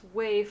 like, this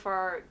way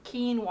far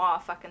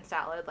quinoa fucking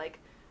salad. Like,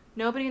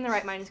 nobody in their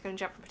right mind is going to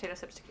jump from potato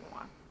chips to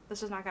quinoa.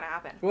 This is not going to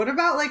happen. What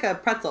about, like, a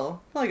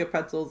pretzel? I feel like a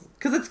pretzel's...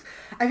 Because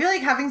I feel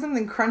like having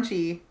something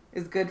crunchy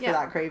is good for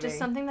that craving. Just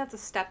something that's a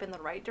step in the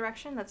right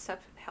direction, that's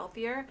step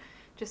healthier.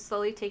 just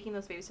slowly taking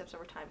those baby steps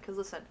over time. Because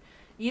listen,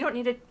 you don't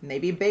need to...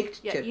 Maybe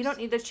baked chips. You don't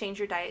need to change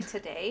your diet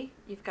today.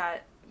 You've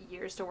got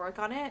years to work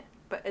on it.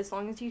 But as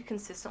long as you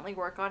consistently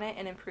work on it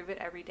and improve it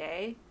every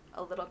day,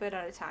 a little bit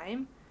at a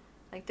time,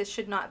 like, this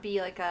should not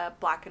be like a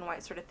black and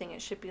white sort of thing.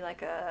 It should be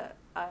like a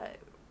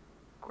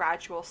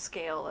gradual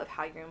scale of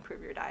how you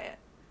improve your diet.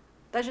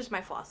 That's just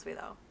my philosophy,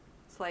 though.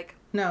 It's like...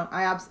 No,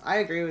 I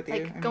agree with you.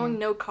 Like, going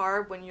no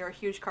carb when you're a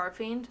huge carb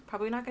fiend,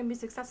 probably not going to be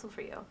successful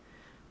for you.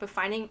 But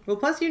finding... Well,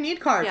 plus you need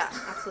carbs. Yeah,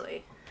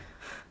 absolutely.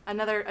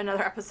 Another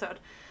episode.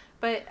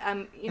 But,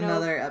 you know...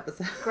 Another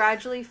episode.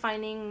 Gradually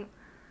finding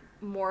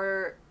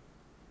more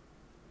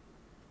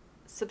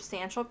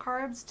substantial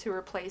carbs to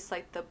replace,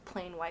 like, the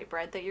plain white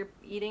bread that you're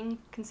eating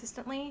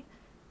consistently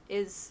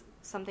is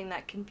something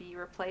that can be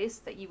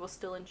replaced, that you will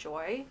still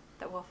enjoy,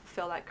 that will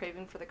fulfill that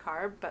craving for the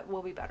carb, but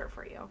will be better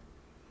for you.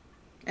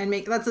 And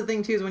that's the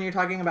thing, too, is when you're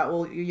talking about,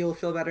 well, you'll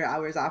feel better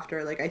hours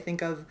after, like, I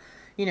think of,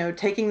 you know,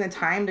 taking the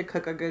time to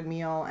cook a good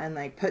meal and,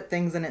 like, put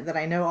things in it that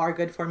I know are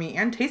good for me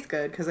and taste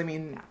good, because, I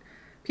mean... Yeah.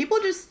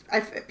 People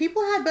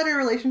had better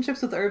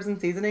relationships with herbs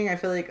and seasoning. I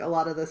feel like a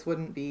lot of this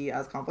wouldn't be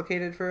as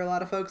complicated for a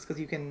lot of folks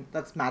because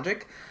that's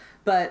magic.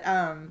 But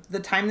the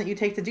time that you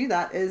take to do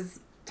that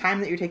is time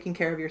that you're taking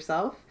care of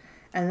yourself.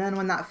 And then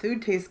when that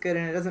food tastes good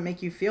and it doesn't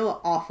make you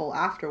feel awful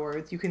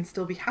afterwards, you can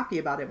still be happy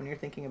about it when you're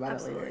thinking about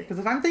it later. Because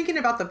if I'm thinking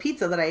about the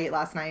pizza that I ate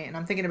last night and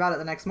I'm thinking about it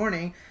the next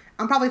morning,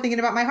 I'm probably thinking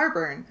about my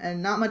heartburn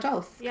and not much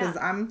else. Because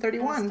I'm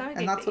 31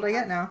 and that's what I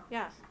get now.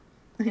 Yeah.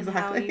 Exactly. And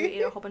how you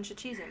ate a whole bunch of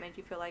cheese and it made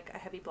you feel like a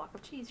heavy block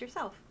of cheese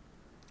yourself.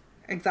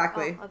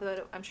 Exactly.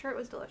 Although I'm sure it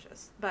was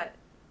delicious, but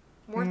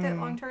worth it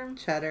long term.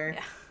 Cheddar.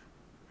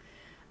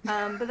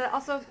 Yeah. But that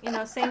also, you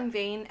know, same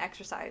vein,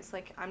 exercise.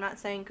 Like, I'm not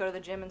saying go to the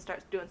gym and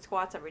start doing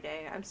squats every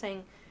day. I'm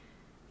saying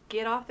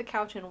get off the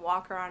couch and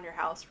walk around your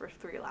house for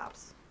 3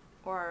 laps,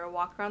 or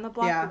walk around the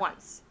block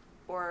once,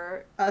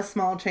 or a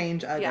small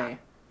change a day.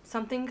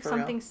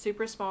 Something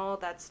super small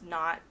that's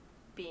not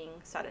being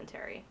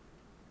sedentary.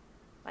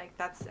 Like,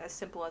 that's as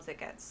simple as it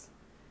gets.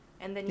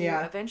 And then you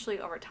eventually,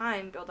 over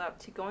time, build up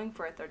to going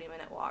for a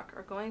 30-minute walk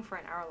or going for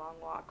an hour-long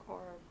walk or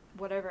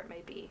whatever it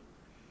may be.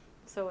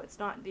 So it's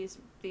not these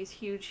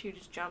huge,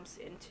 huge jumps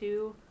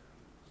into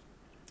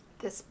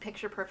this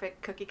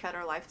picture-perfect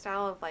cookie-cutter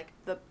lifestyle of, like,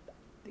 the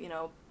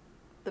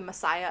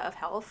messiah of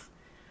health.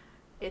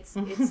 It's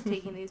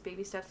taking these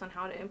baby steps on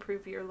how to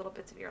improve your little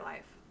bits of your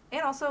life.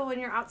 And also,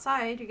 when you're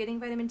outside, you're getting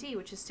vitamin D,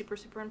 which is super,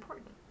 super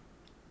important.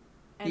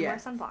 And wear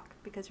sunblock,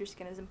 because your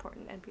skin is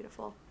important and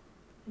beautiful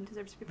and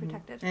deserves to be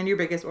protected. And your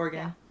biggest organ.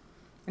 Yeah.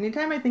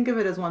 Anytime I think of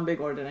it as one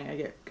big organ, I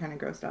get kind of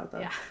grossed out,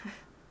 though. Yeah.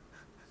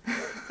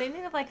 Same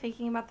thing of, like,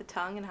 thinking about the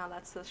tongue and how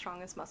that's the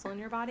strongest muscle in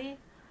your body.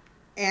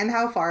 And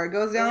how far it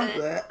goes down.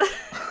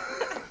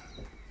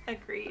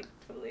 Agreed.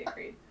 Totally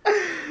agreed.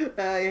 I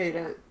hate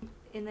it.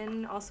 And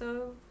then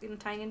also,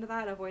 tying into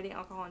that, avoiding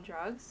alcohol and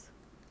drugs.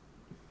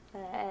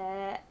 Sticking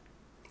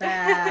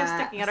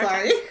out our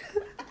sorry.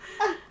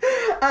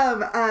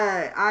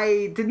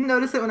 I didn't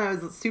notice it when I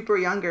was super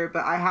younger,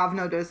 but I have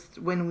noticed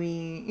when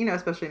we, you know,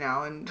 especially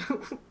now in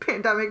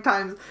pandemic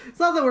times, it's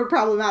not that we're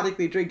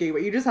problematically drinking,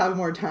 but you just have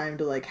more time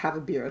to, like, have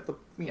a beer at the,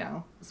 you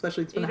know,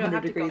 especially it's been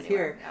 100 degrees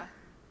here. Yeah.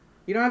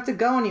 You don't have to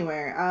go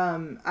anywhere.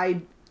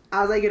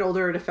 As I get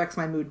older, it affects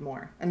my mood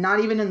more. And not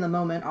even in the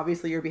moment.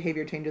 Obviously, your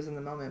behavior changes in the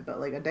moment. But,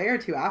 like, a day or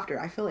two after,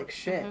 I feel like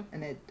shit.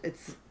 Mm-hmm. And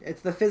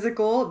it's the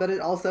physical, but it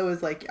also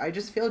is, like, I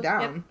just feel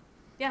down. Yep.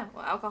 Yeah,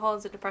 well, alcohol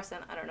is a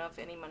depressant. I don't know if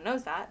anyone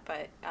knows that,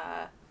 but...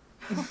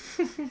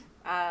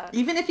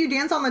 even if you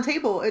dance on the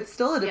table, it's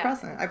still a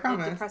depressant. I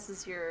promise. It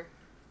depresses your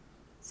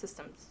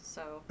systems,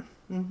 so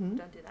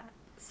don't do that.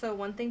 So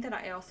one thing that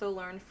I also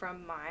learned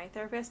from my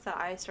therapist that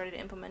I started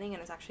implementing and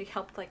has actually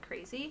helped like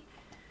crazy.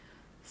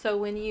 So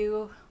when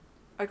you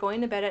are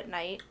going to bed at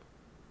night,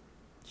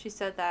 she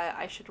said that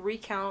I should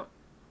recount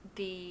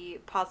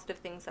the positive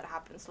things that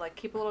happened. So, like,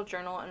 keep a little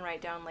journal and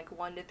write down, like,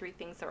 1 to 3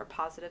 things that were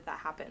positive that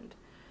happened.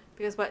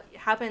 Because what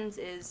happens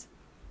is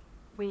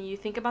when you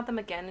think about them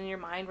again in your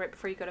mind right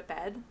before you go to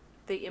bed,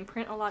 they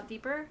imprint a lot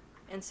deeper.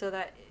 And so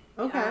that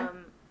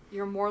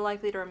you're more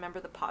likely to remember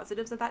the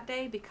positives of that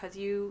day because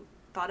you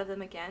thought of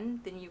them again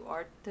than you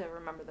are to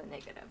remember the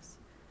negatives.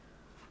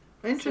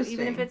 Interesting. So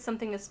even if it's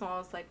something as small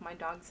as, like, my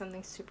dog's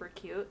something super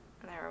cute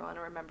and I want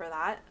to remember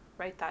that,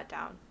 write that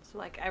down. So,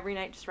 like, every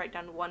night just write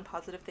down 1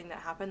 positive thing that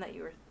happened that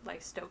you were,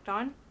 like, stoked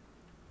on.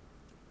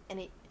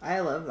 And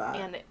I love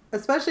that.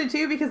 Especially,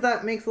 too, because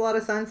that makes a lot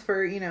of sense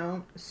for, you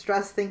know,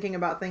 stress thinking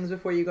about things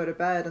before you go to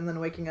bed and then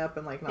waking up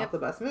in, like, not the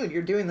best mood.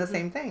 You're doing the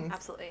same things.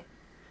 Absolutely.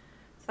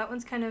 So that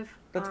one's kind of...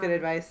 That's good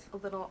advice. A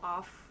little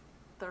off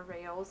the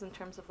rails in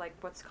terms of, like,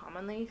 what's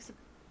commonly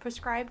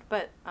prescribed,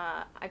 but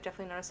I've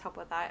definitely noticed help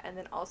with that. And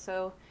then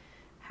also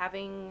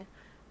having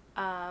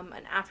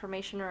an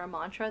affirmation or a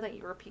mantra that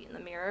you repeat in the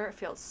mirror. It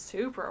feels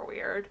super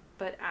weird,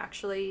 but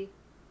actually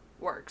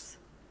works.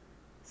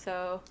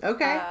 So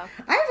okay,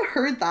 I've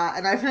heard that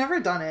and I've never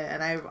done it,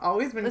 and I've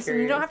always been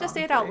curious. You don't have to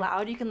say it out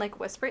loud. You can, like,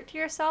 whisper it to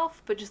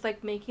yourself, but just,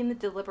 like, making the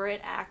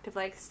deliberate act of,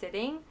 like,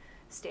 standing,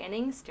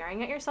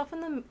 staring at yourself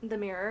in the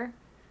mirror,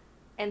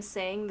 And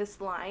saying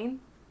this line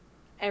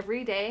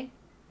every day,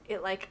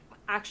 it like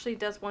actually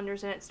does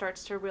wonders, and it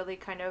starts to really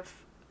kind of,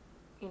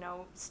 you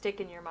know, stick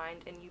in your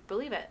mind and you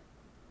believe it.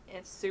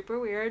 It's super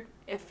weird.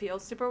 It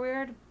feels super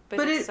weird,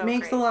 but it's it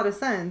makes a lot of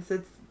sense.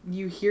 It's,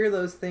 you hear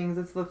those things,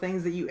 it's the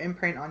things that you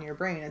imprint on your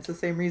brain. It's the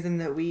same reason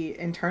that we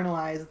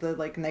internalize the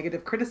like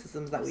negative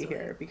criticisms that we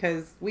hear,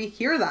 because we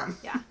hear them.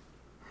 Yeah.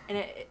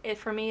 And it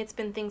for me, it's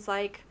been things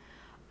like,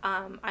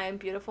 I am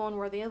beautiful and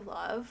worthy of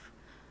love.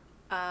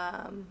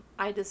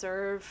 I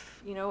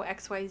deserve, you know,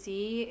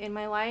 XYZ in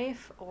my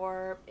life,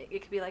 or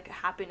it could be like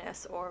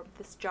happiness or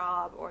this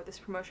job or this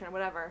promotion or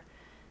whatever.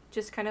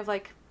 Just kind of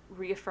like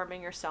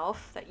reaffirming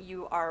yourself that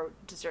you are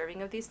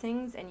deserving of these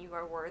things and you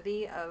are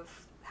worthy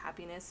of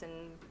happiness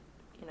and,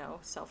 you know,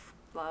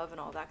 self-love and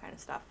all that kind of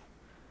stuff.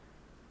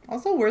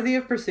 Also worthy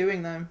of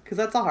pursuing them, because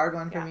that's a hard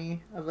one for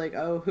me, of like,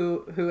 oh,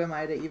 who am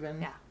I to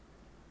even... Yeah.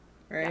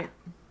 Right?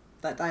 Yeah.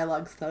 That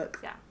dialogue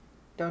sucks. Yeah.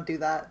 Don't do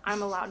that.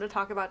 I'm allowed to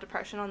talk about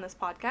depression on this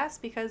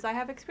podcast because I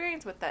have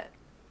experience with it.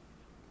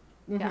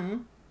 Mm-hmm. Yeah.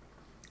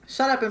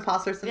 Shut up,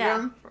 imposter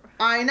syndrome. Yeah.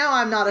 I know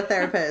I'm not a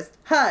therapist.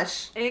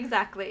 Hush.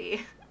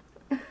 Exactly.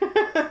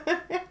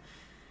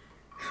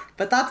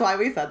 But that's why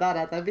we said that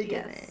at the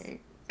beginning.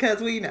 Because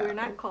we know. We're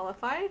not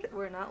qualified.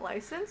 We're not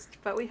licensed.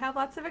 But we have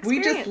lots of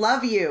experience. We just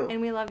love you.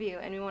 And we love you.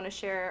 And we want to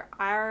share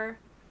our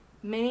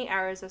many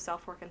hours of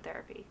self-work and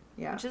therapy.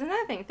 Yeah. Which is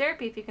another thing.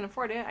 Therapy, if you can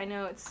afford it. I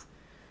know it's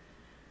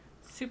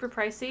super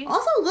pricey.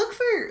 Also, look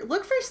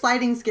for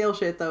sliding scale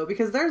shit, though,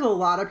 because there's a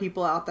lot of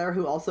people out there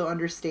who also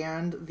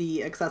understand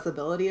the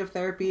accessibility of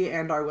therapy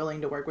and are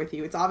willing to work with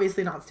you. It's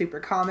obviously not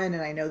super common,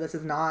 and I know this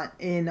is not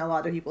in a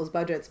lot of people's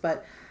budgets,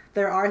 but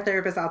there are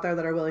therapists out there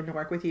that are willing to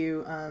work with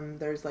you.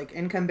 There's like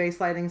income-based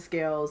sliding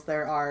scales.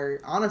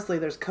 There's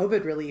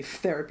COVID relief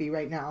therapy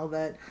right now.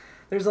 That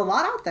there's a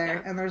lot out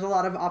there, and there's a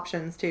lot of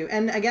options too.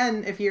 And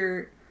again,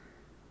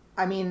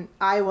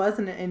 I was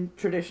in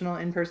traditional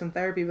in-person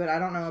therapy, but I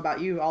don't know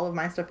about you. All of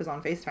my stuff is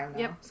on FaceTime now.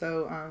 Yep.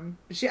 So,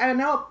 I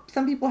know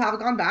some people have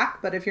gone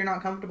back, but if you're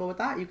not comfortable with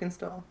that, you can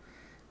still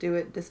do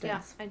it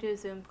distance. Yeah, I do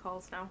Zoom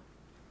calls now,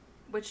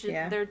 which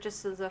they're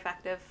just as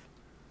effective.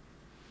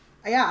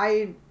 Yeah,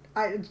 I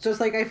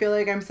just like, I feel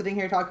like I'm sitting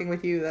here talking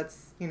with you.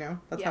 That's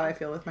how I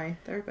feel with my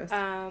therapist.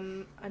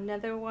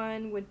 Another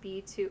one would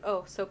be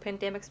so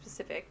pandemic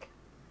specific.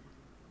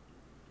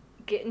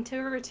 Get into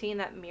a routine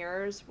that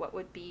mirrors what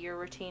would be your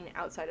routine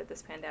outside of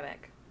this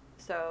pandemic.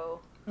 So,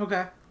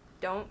 okay.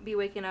 Don't be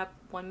waking up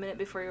 1 minute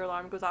before your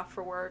alarm goes off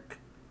for work,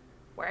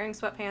 wearing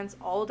sweatpants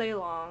all day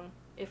long,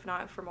 if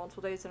not for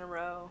multiple days in a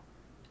row,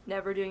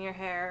 never doing your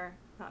hair,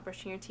 not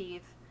brushing your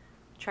teeth.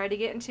 Try to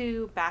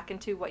get back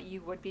into what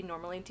you would be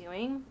normally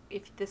doing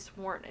if this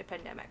weren't a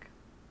pandemic.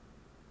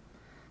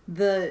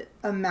 The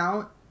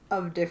amount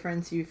of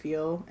difference you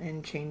feel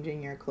in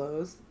changing your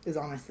clothes is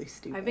honestly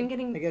stupid. I've been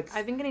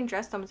getting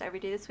dressed almost every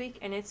day this week,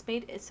 and it's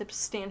made a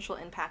substantial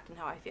impact in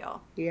how I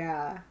feel.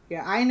 Yeah.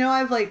 I know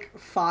I've like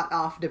fought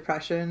off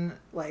depression,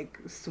 like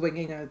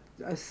swinging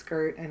a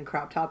skirt and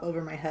crop top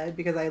over my head,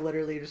 because I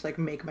literally just like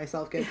make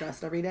myself get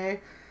dressed every day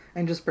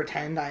and just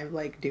pretend I'm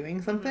like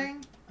doing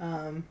something.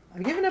 Mm-hmm.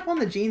 I've given up on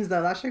the jeans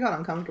though. That shit got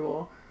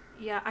uncomfortable.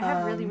 Yeah, I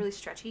have really, really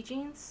stretchy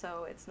jeans,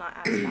 so it's not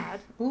as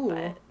bad. Ooh.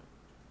 But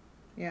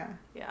yeah.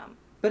 Yeah.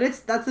 But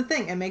that's the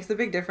thing. It makes a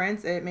big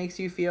difference. It makes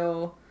you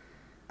feel,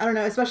 I don't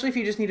know, especially if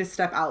you just need to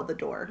step out the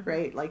door, mm-hmm.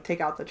 right? Like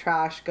take out the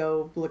trash,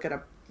 go look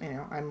at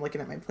I'm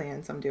looking at my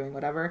plants, I'm doing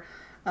whatever.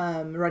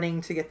 Running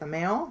to get the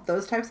mail,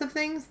 those types of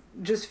things.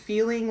 Just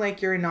feeling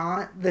like you're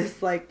not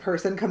this like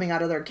person coming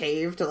out of their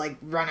cave to like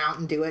run out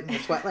and do it in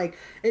your sweat. Like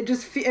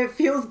it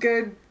feels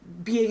good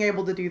being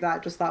able to do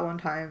that just that one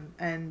time.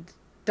 And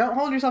don't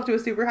hold yourself to a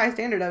super high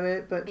standard of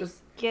it, but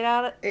just get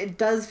out. It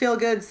does feel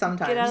good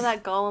sometimes. Get out of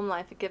that Gollum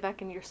life and get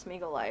back into your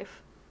Smeagol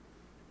life.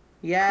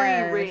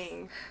 Yes.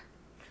 Pre-ring.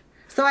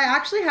 So I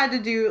actually had to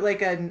do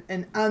like I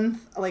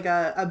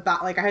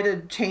had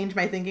to change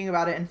my thinking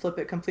about it and flip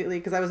it completely,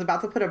 because I was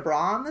about to put a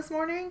bra on this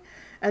morning,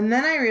 and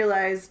then I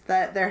realized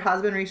that there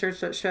has been research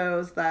that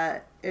shows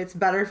that it's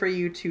better for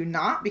you to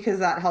not, because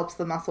that helps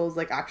the muscles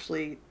like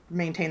actually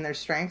maintain their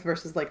strength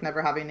versus like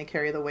never having to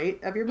carry the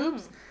weight of your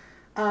boobs.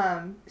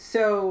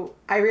 So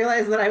I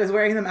realized that I was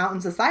wearing them out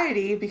in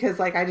society because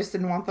like I just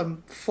didn't want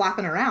them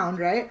flapping around,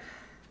 right?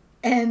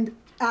 And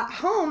at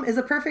home is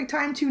a perfect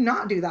time to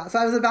not do that. So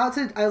I was about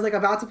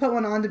to put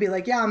one on to be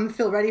like, yeah, I'm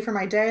feel ready for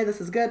my day. This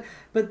is good.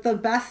 But the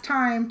best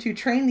time to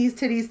train these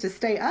titties to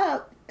stay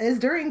up is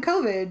during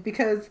COVID,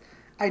 because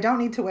I don't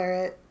need to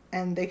wear it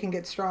and they can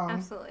get strong.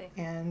 Absolutely.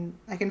 And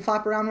I can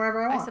flap around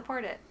wherever I want. I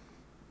support it.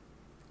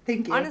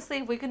 Thank you. Honestly,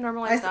 if we could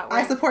normalize not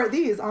wearing... I support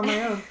these on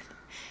my own.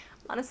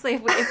 Honestly,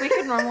 if we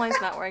could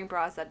normalize not wearing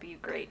bras, that'd be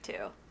great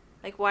too.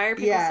 Like, why are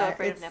people so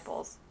afraid of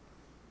nipples?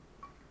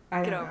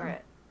 Get over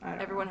it.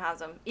 Everyone has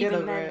them.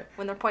 Even men,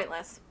 when they're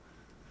pointless.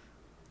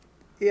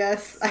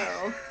 Yes.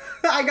 So.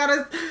 I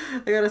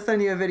gotta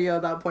send you a video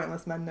about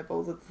pointless men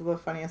nipples. It's the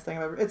funniest thing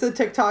I've ever... It's a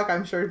TikTok.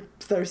 I'm sure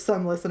there's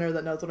some listener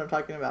that knows what I'm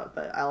talking about,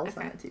 but I'll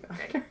send it to you.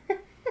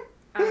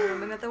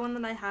 And Another one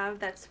that I have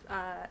that's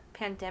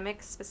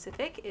pandemic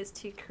specific is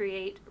to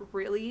create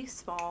really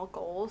small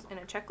goals in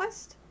a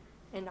checklist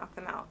and knock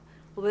them out.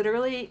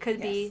 Literally, it could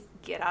be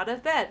get out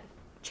of bed.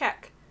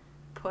 Check.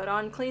 Put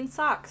on clean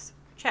socks.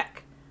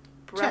 Check.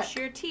 Brush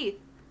your teeth.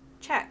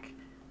 Check.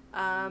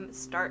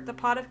 Start the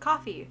pot of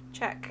coffee.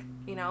 Check.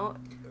 You know.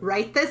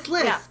 Write this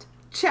list. Yeah.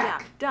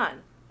 Check. Yeah,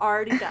 done.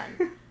 Already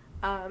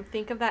done.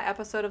 Think of that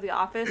episode of The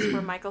Office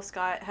where Michael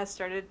Scott has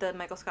started the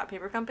Michael Scott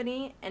Paper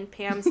Company, and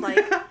Pam's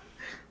like,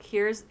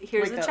 here's the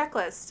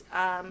checklist.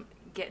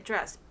 Get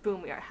dressed.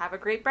 Boom, have a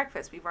great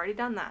breakfast. We've already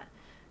done that.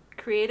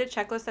 Create a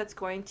checklist that's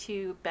going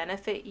to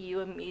benefit you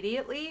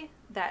immediately,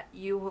 that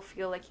you will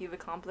feel like you've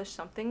accomplished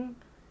something,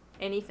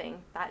 anything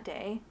that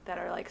day, that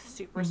are like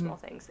super small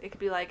things. It could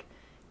be like,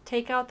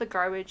 take out the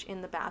garbage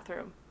in the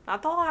bathroom.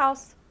 Not the whole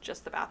house,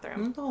 just the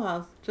bathroom. Not the whole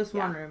house, just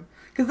one room.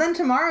 Because then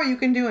tomorrow you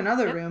can do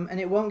another room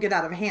and it won't get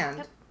out of hand.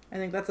 Yep. I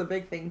think that's a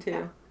big thing too.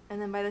 Yeah. And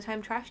then by the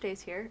time trash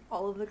day's here,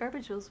 all of the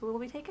garbage will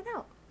be taken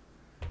out.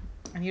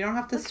 And you don't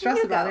have to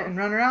stress about it and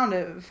run around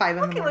at 5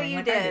 in the morning. Look at what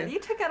you did. You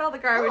took out all the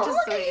garbage.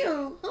 Look at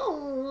you.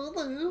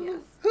 Oh, yes.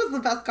 Who's the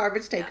best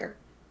garbage taker?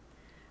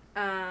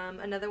 Yeah.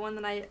 Another one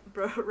that I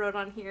wrote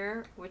on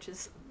here, which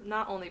is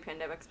not only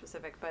pandemic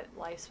specific, but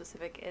life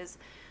specific, is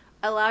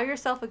allow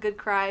yourself a good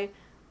cry,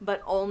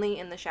 but only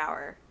in the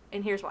shower.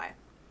 And here's why.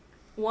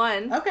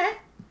 1,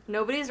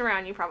 nobody's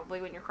around you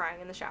probably when you're crying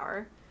in the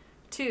shower.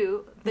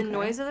 2, the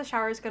noise of the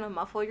shower is going to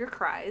muffle your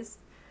cries.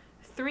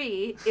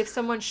 3, if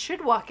someone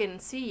should walk in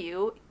and see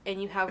you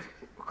and you have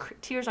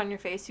tears on your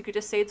face, you could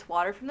just say it's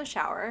water from the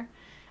shower.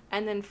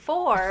 And then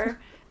 4,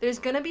 there's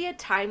going to be a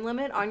time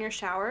limit on your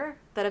shower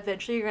that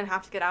eventually you're going to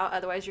have to get out.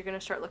 Otherwise, you're going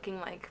to start looking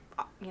like,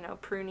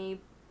 Pruny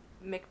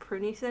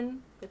McPrunyson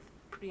with,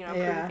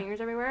 pruny fingers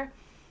everywhere.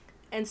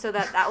 And so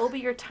that will be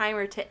your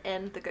timer to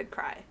end the good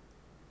cry.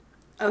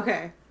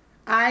 Okay.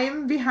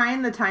 I'm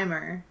behind the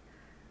timer.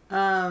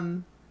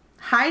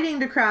 Hiding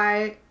to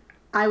cry,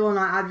 I will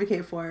not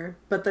advocate for.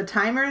 But the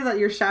timer that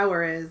your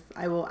shower is,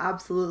 I will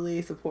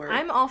absolutely support.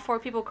 I'm all for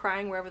people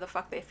crying wherever the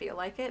fuck they feel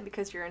like it,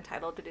 because you're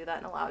entitled to do that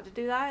and allowed to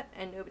do that,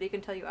 and nobody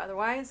can tell you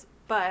otherwise.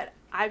 But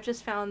I've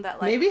just found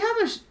that, like... Maybe have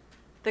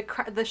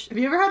have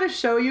you ever had a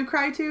show you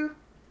cry to?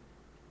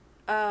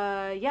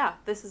 Yeah.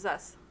 This Is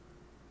Us.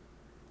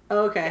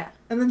 Oh, okay. Yeah.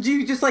 And then do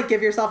you just, like,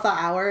 give yourself that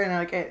hour and,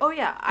 like, it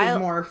is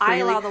more freely? I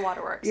allow the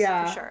waterworks,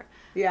 for sure.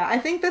 Yeah, I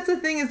think that's the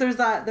thing is there's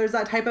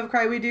that type of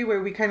cry we do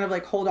where we kind of,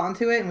 like, hold on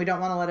to it and we don't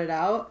want to let it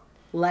out.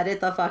 Let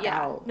it the fuck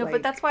out. No,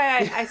 but that's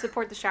why I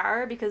support the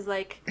shower, because,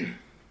 like...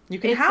 you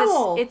can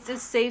howl. It's a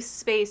safe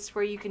space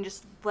where you can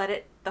just let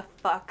it the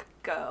fuck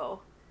go.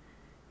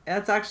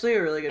 That's actually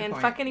a really good point.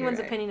 And fuck anyone's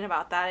opinion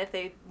about that if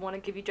they want to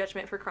give you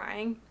judgment for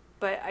crying.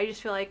 But I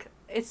just feel like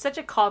it's such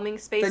a calming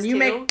space, then you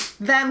make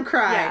them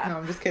cry. Yeah. No,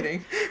 I'm just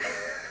kidding.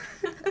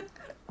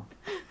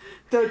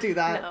 Don't do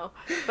that. No.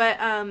 But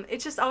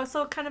it's just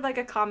also kind of like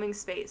a calming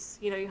space.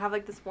 You know, you have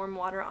like this warm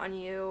water on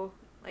you.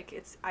 Like,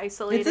 it's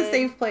isolated. It's a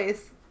safe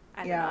place.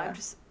 I don't know.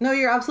 No,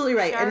 you're absolutely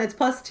right. And it's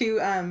plus too,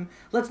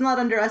 let's not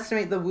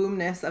underestimate the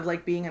wombness of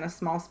like being in a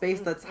small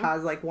space that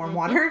has like warm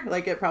water.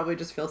 Like, it probably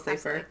just feels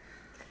safer.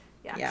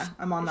 Absolutely. Yeah,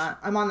 I'm on that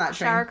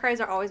train. Shower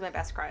cries are always my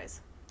best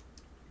cries.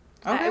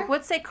 Okay. I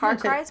would say car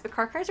cries, but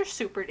car cries are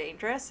super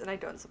dangerous, and I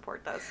don't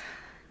support those.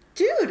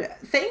 Dude,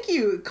 thank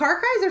you. Car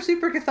cries are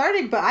super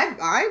cathartic, but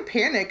I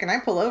panic and I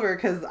pull over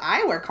because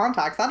I wear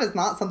contacts. That is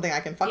not something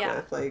I can fuck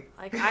with. Like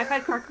I've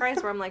had car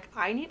cries where I'm like,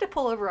 I need to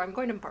pull over. I'm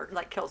going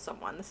to kill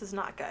someone. This is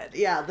not good.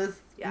 Yeah,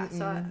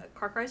 so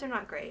car cries are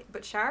not great,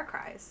 but shower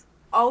cries,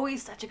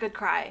 always such a good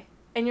cry.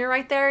 And you're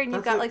right there, and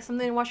you've got like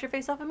something to wash your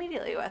face off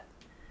immediately with.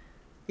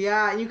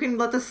 Yeah, you can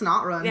let the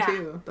snot run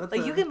too. That's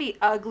you can be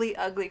ugly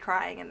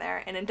crying in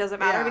there, and it doesn't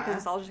matter because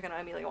it's all just gonna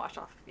immediately wash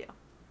off of you.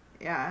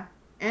 Yeah,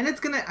 and it's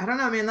gonna. I don't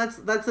know, man.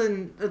 That's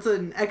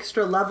an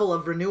extra level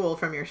of renewal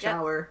from your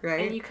shower,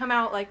 right? And you come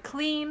out like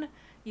clean.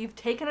 You've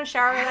taken a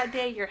shower that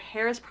day. Your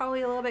hair is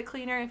probably a little bit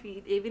cleaner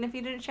even if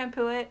you didn't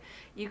shampoo it.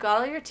 You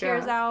got all your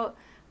tears out.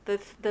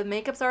 The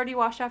makeup's already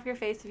washed off your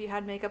face if you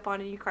had makeup on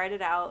and you cried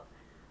it out.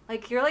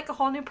 Like, you're like a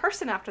whole new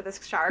person after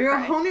this shower You're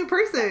cry. A whole new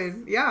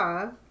person. Yes.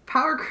 Yeah.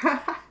 Power cry.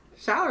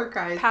 Shower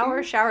cries.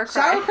 Shower cry.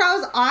 Shower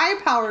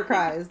cries, power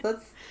cries.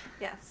 That's...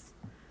 Yes.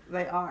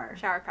 They are.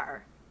 Shower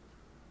power.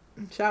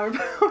 Shower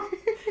power.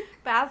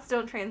 Baths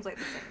don't translate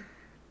the same.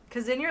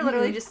 Because then you're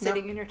literally just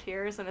sitting in your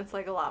tears, and it's,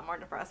 like, a lot more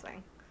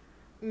depressing.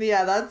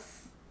 Yeah,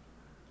 that's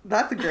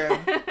grim.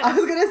 I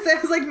was gonna say, I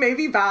was like,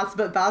 maybe baths,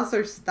 but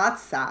baths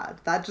that's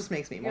sad. That just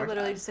makes me more sad. You're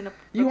literally just in a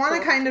you want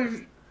to kind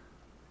of...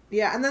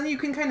 Yeah, and then you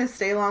can kind of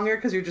stay longer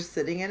because you're just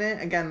sitting in it.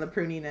 Again, the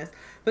pruniness.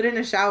 But in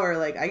a shower,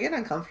 like, I get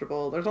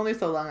uncomfortable. There's only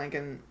so long I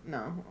can...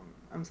 No,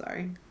 I'm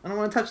sorry. I don't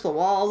want to touch the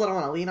walls. I don't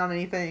want to lean on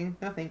anything.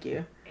 No, thank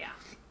you. Yeah.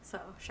 So,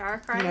 shower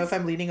cries. You know, if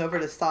I'm leaning over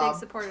to sob. Big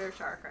supporter of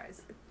shower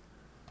cries.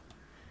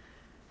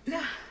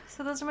 Yeah.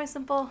 So those are my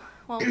simple,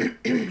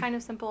 kind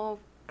of simple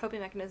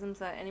coping mechanisms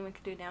that anyone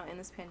could do now in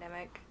this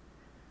pandemic.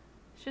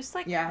 It's just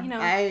like,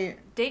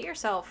 date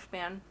yourself,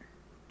 man.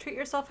 Treat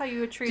yourself how you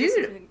would treat a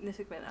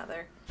significant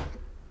other.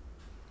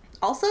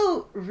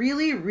 Also,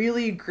 really,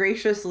 really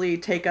graciously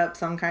take up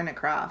some kind of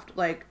craft.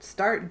 Like,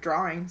 start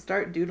drawing,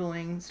 start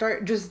doodling,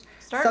 start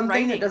something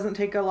writing. That doesn't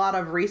take a lot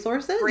of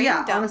resources.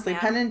 Honestly,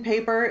 pen and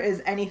paper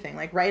is anything.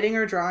 Like, writing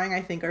or drawing,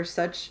 I think, are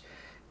such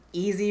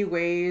easy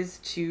ways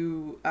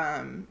to,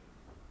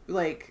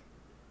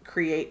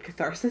 create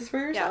catharsis for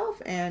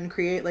yourself and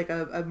create like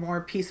a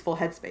more peaceful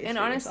headspace. And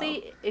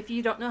honestly, if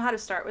you don't know how to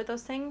start with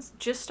those things,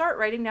 just start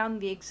writing down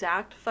the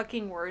exact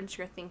fucking words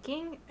you're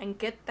thinking and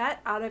get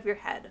that out of your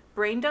head.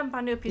 Brain dump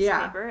onto a piece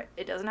of paper.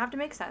 It doesn't have to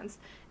make sense.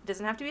 It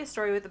doesn't have to be a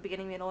story with a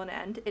beginning, middle, and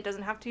end. It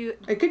doesn't have to...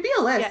 It could be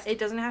a list. Yeah, it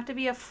doesn't have to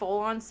be a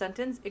full-on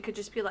sentence. It could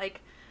just be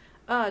like,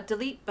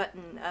 delete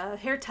button,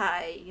 hair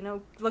tie,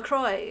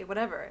 LaCroix,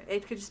 whatever.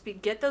 It could just be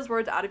get those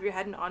words out of your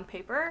head and on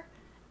paper.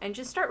 And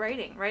just start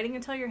writing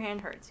until your hand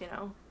hurts,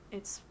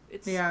 It's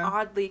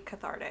oddly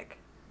cathartic.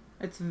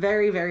 It's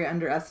very, very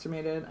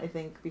underestimated, I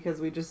think, because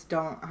we just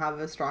don't have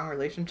a strong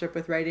relationship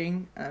with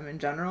writing in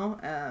general.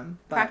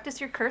 But practice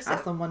your cursive.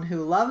 As someone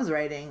who loves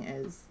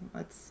writing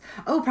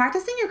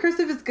practicing your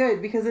cursive is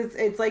good because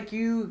it's like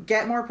you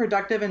get more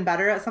productive and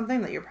better at something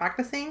that you're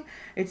practicing.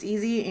 It's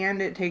easy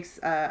and it takes...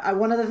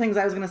 one of the things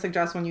I was going to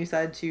suggest when you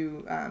said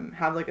to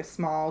have like a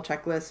small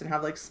checklist and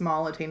have like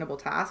small attainable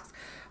tasks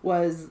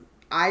was...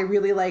 I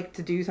really like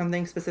to do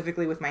something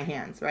specifically with my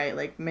hands, right?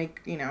 Like make,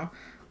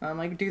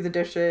 like do the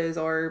dishes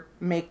or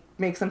make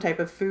some type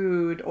of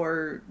food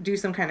or do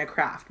some kind of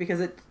craft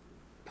because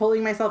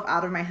pulling myself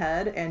out of my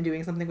head and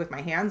doing something with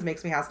my hands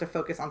makes me have to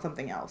focus on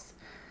something else.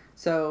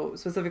 So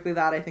specifically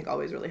that I think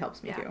always really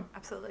helps me too.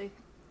 Absolutely.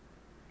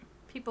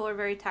 People are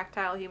very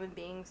tactile human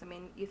beings. I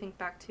mean, you think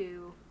back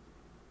in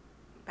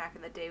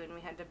the day when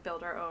we had to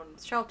build our own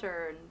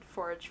shelter and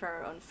forage for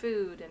our own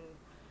food and,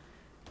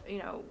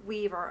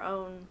 weave our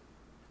own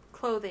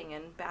clothing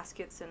and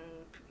baskets and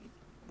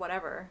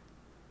whatever.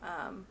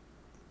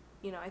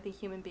 I think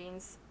human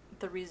beings,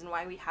 the reason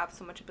why we have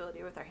so much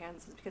ability with our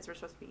hands is because we're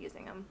supposed to be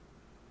using them.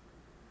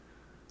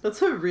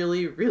 That's a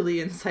really, really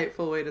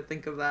insightful way to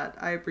think of that.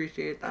 I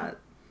appreciate that.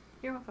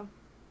 You're welcome.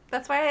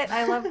 That's why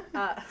I love.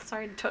 That's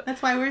why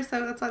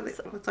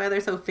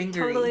they're so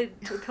fingery.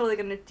 Totally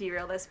gonna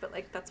derail this, but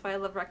that's why I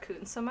love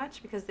raccoons so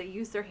much because they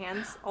use their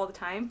hands all the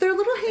time. Their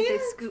little hands. They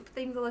scoop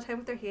things all the time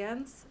with their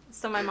hands.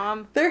 So my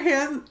mom. Their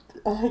hands.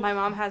 Oh. My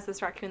mom has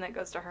this raccoon that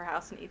goes to her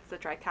house and eats the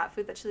dry cat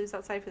food that she leaves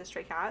outside for the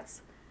stray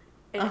cats.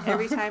 And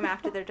every time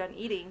after they're done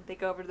eating, they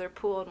go over to their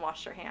pool and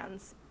wash their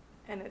hands.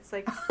 And it's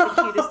like the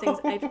cutest things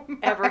I've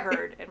ever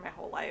heard in my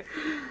whole life.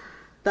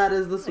 That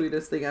is the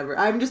sweetest thing ever.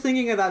 I'm just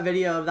thinking of that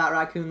video of that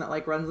raccoon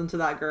that runs into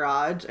that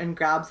garage and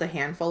grabs a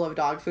handful of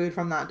dog food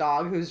from that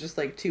dog who's just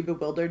too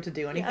bewildered to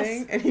do anything.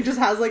 Yes. And he just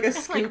has a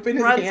scoop in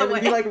his hand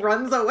and he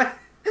runs away.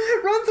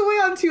 Runs away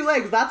on two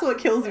legs. That's what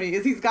kills me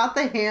is he's got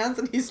the hands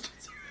and he's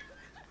just...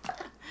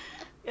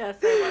 Yes,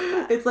 I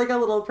love that. It's like a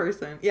little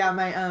person. Yeah,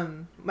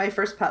 my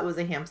first pet was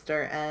a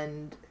hamster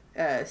and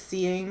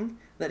seeing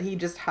that he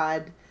just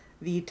had...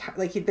 they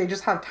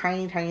just have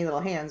tiny little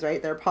hands,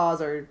 right? Their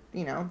paws are,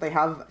 they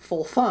have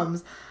full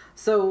thumbs.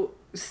 So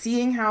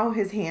seeing how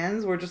his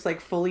hands were just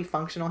fully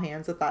functional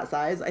hands at that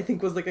size, I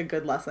think was a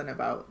good lesson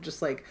about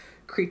just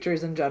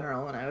creatures in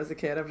general. When I was a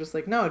kid, I'm just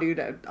no, dude,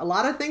 a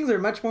lot of things are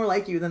much more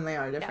like you than they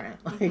are different.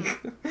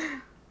 Yeah.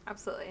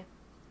 Absolutely.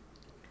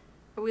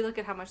 But we look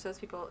at how much those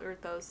people or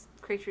those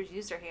creatures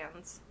use their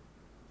hands.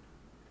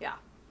 Yeah.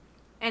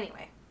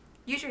 Anyway,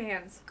 use your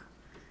hands.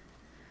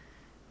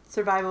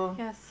 Survival.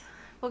 Yes.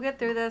 We'll get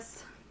through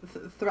this.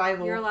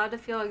 Thrival. You're allowed to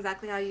feel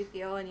exactly how you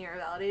feel, and you're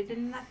validated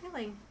in that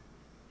feeling.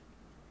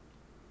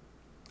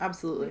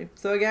 Absolutely.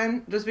 So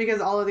again, just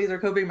because all of these are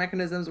coping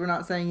mechanisms, we're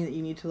not saying that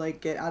you need to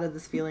get out of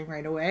this feeling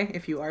right away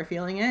if you are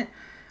feeling it.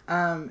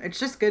 It's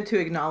just good to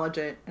acknowledge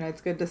it, and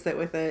it's good to sit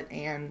with it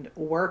and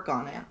work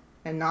on it,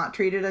 and not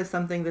treat it as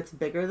something that's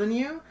bigger than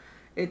you.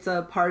 It's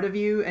a part of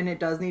you, and it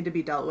does need to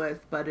be dealt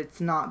with, but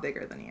it's not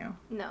bigger than you.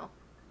 No.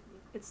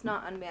 It's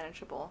not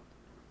unmanageable.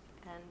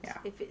 And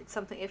if it's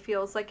something it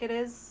feels like it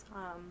is,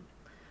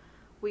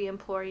 we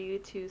implore you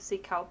to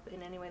seek help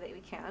in any way that we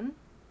can.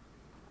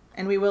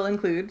 And we will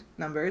include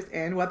numbers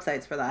and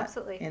websites for that.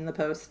 Absolutely. In the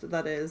post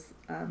that is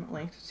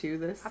linked to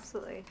this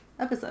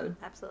episode.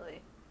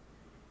 Absolutely.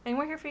 And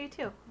we're here for you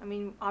too. I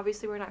mean,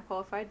 obviously we're not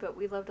qualified, but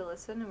we love to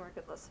listen and we're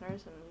good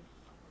listeners and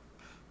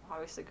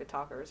obviously good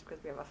talkers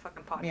because we have a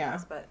fucking podcast. Yeah.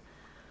 But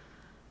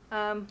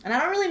and I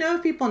don't really know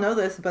if people know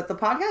this, but the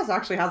podcast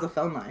actually has a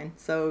phone line.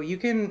 So you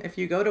can, if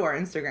you go to our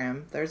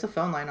Instagram, there's a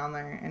phone line on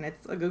there, and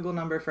it's a Google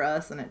number for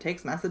us, and it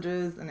takes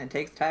messages, and it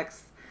takes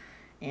texts,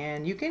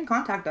 and you can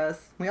contact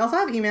us. We also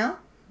have email,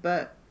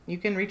 but you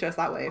can reach us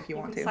that way if you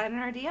want to. Slide in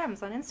our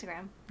DMs on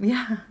Instagram.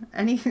 Yeah,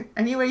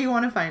 any way you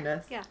want to find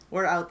us. Yeah.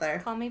 We're out there.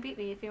 Call me, beat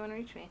me if you want to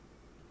reach me.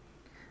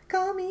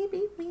 Call me,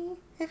 beat me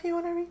if you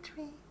want to reach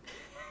me.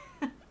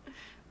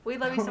 We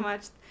love you so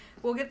much.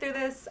 We'll get through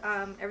this.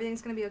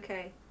 Everything's going to be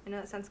okay. I know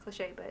that sounds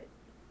cliche, but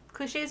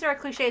cliches are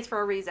cliches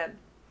for a reason.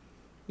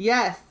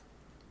 Yes.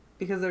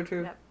 Because they're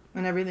true. Yep.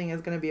 And everything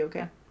is going to be okay.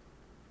 Yep.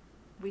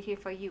 We're here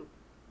for you.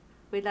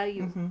 We love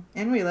you. Mm-hmm.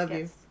 And we love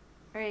you.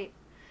 All right.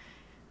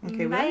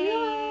 Okay,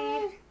 bye.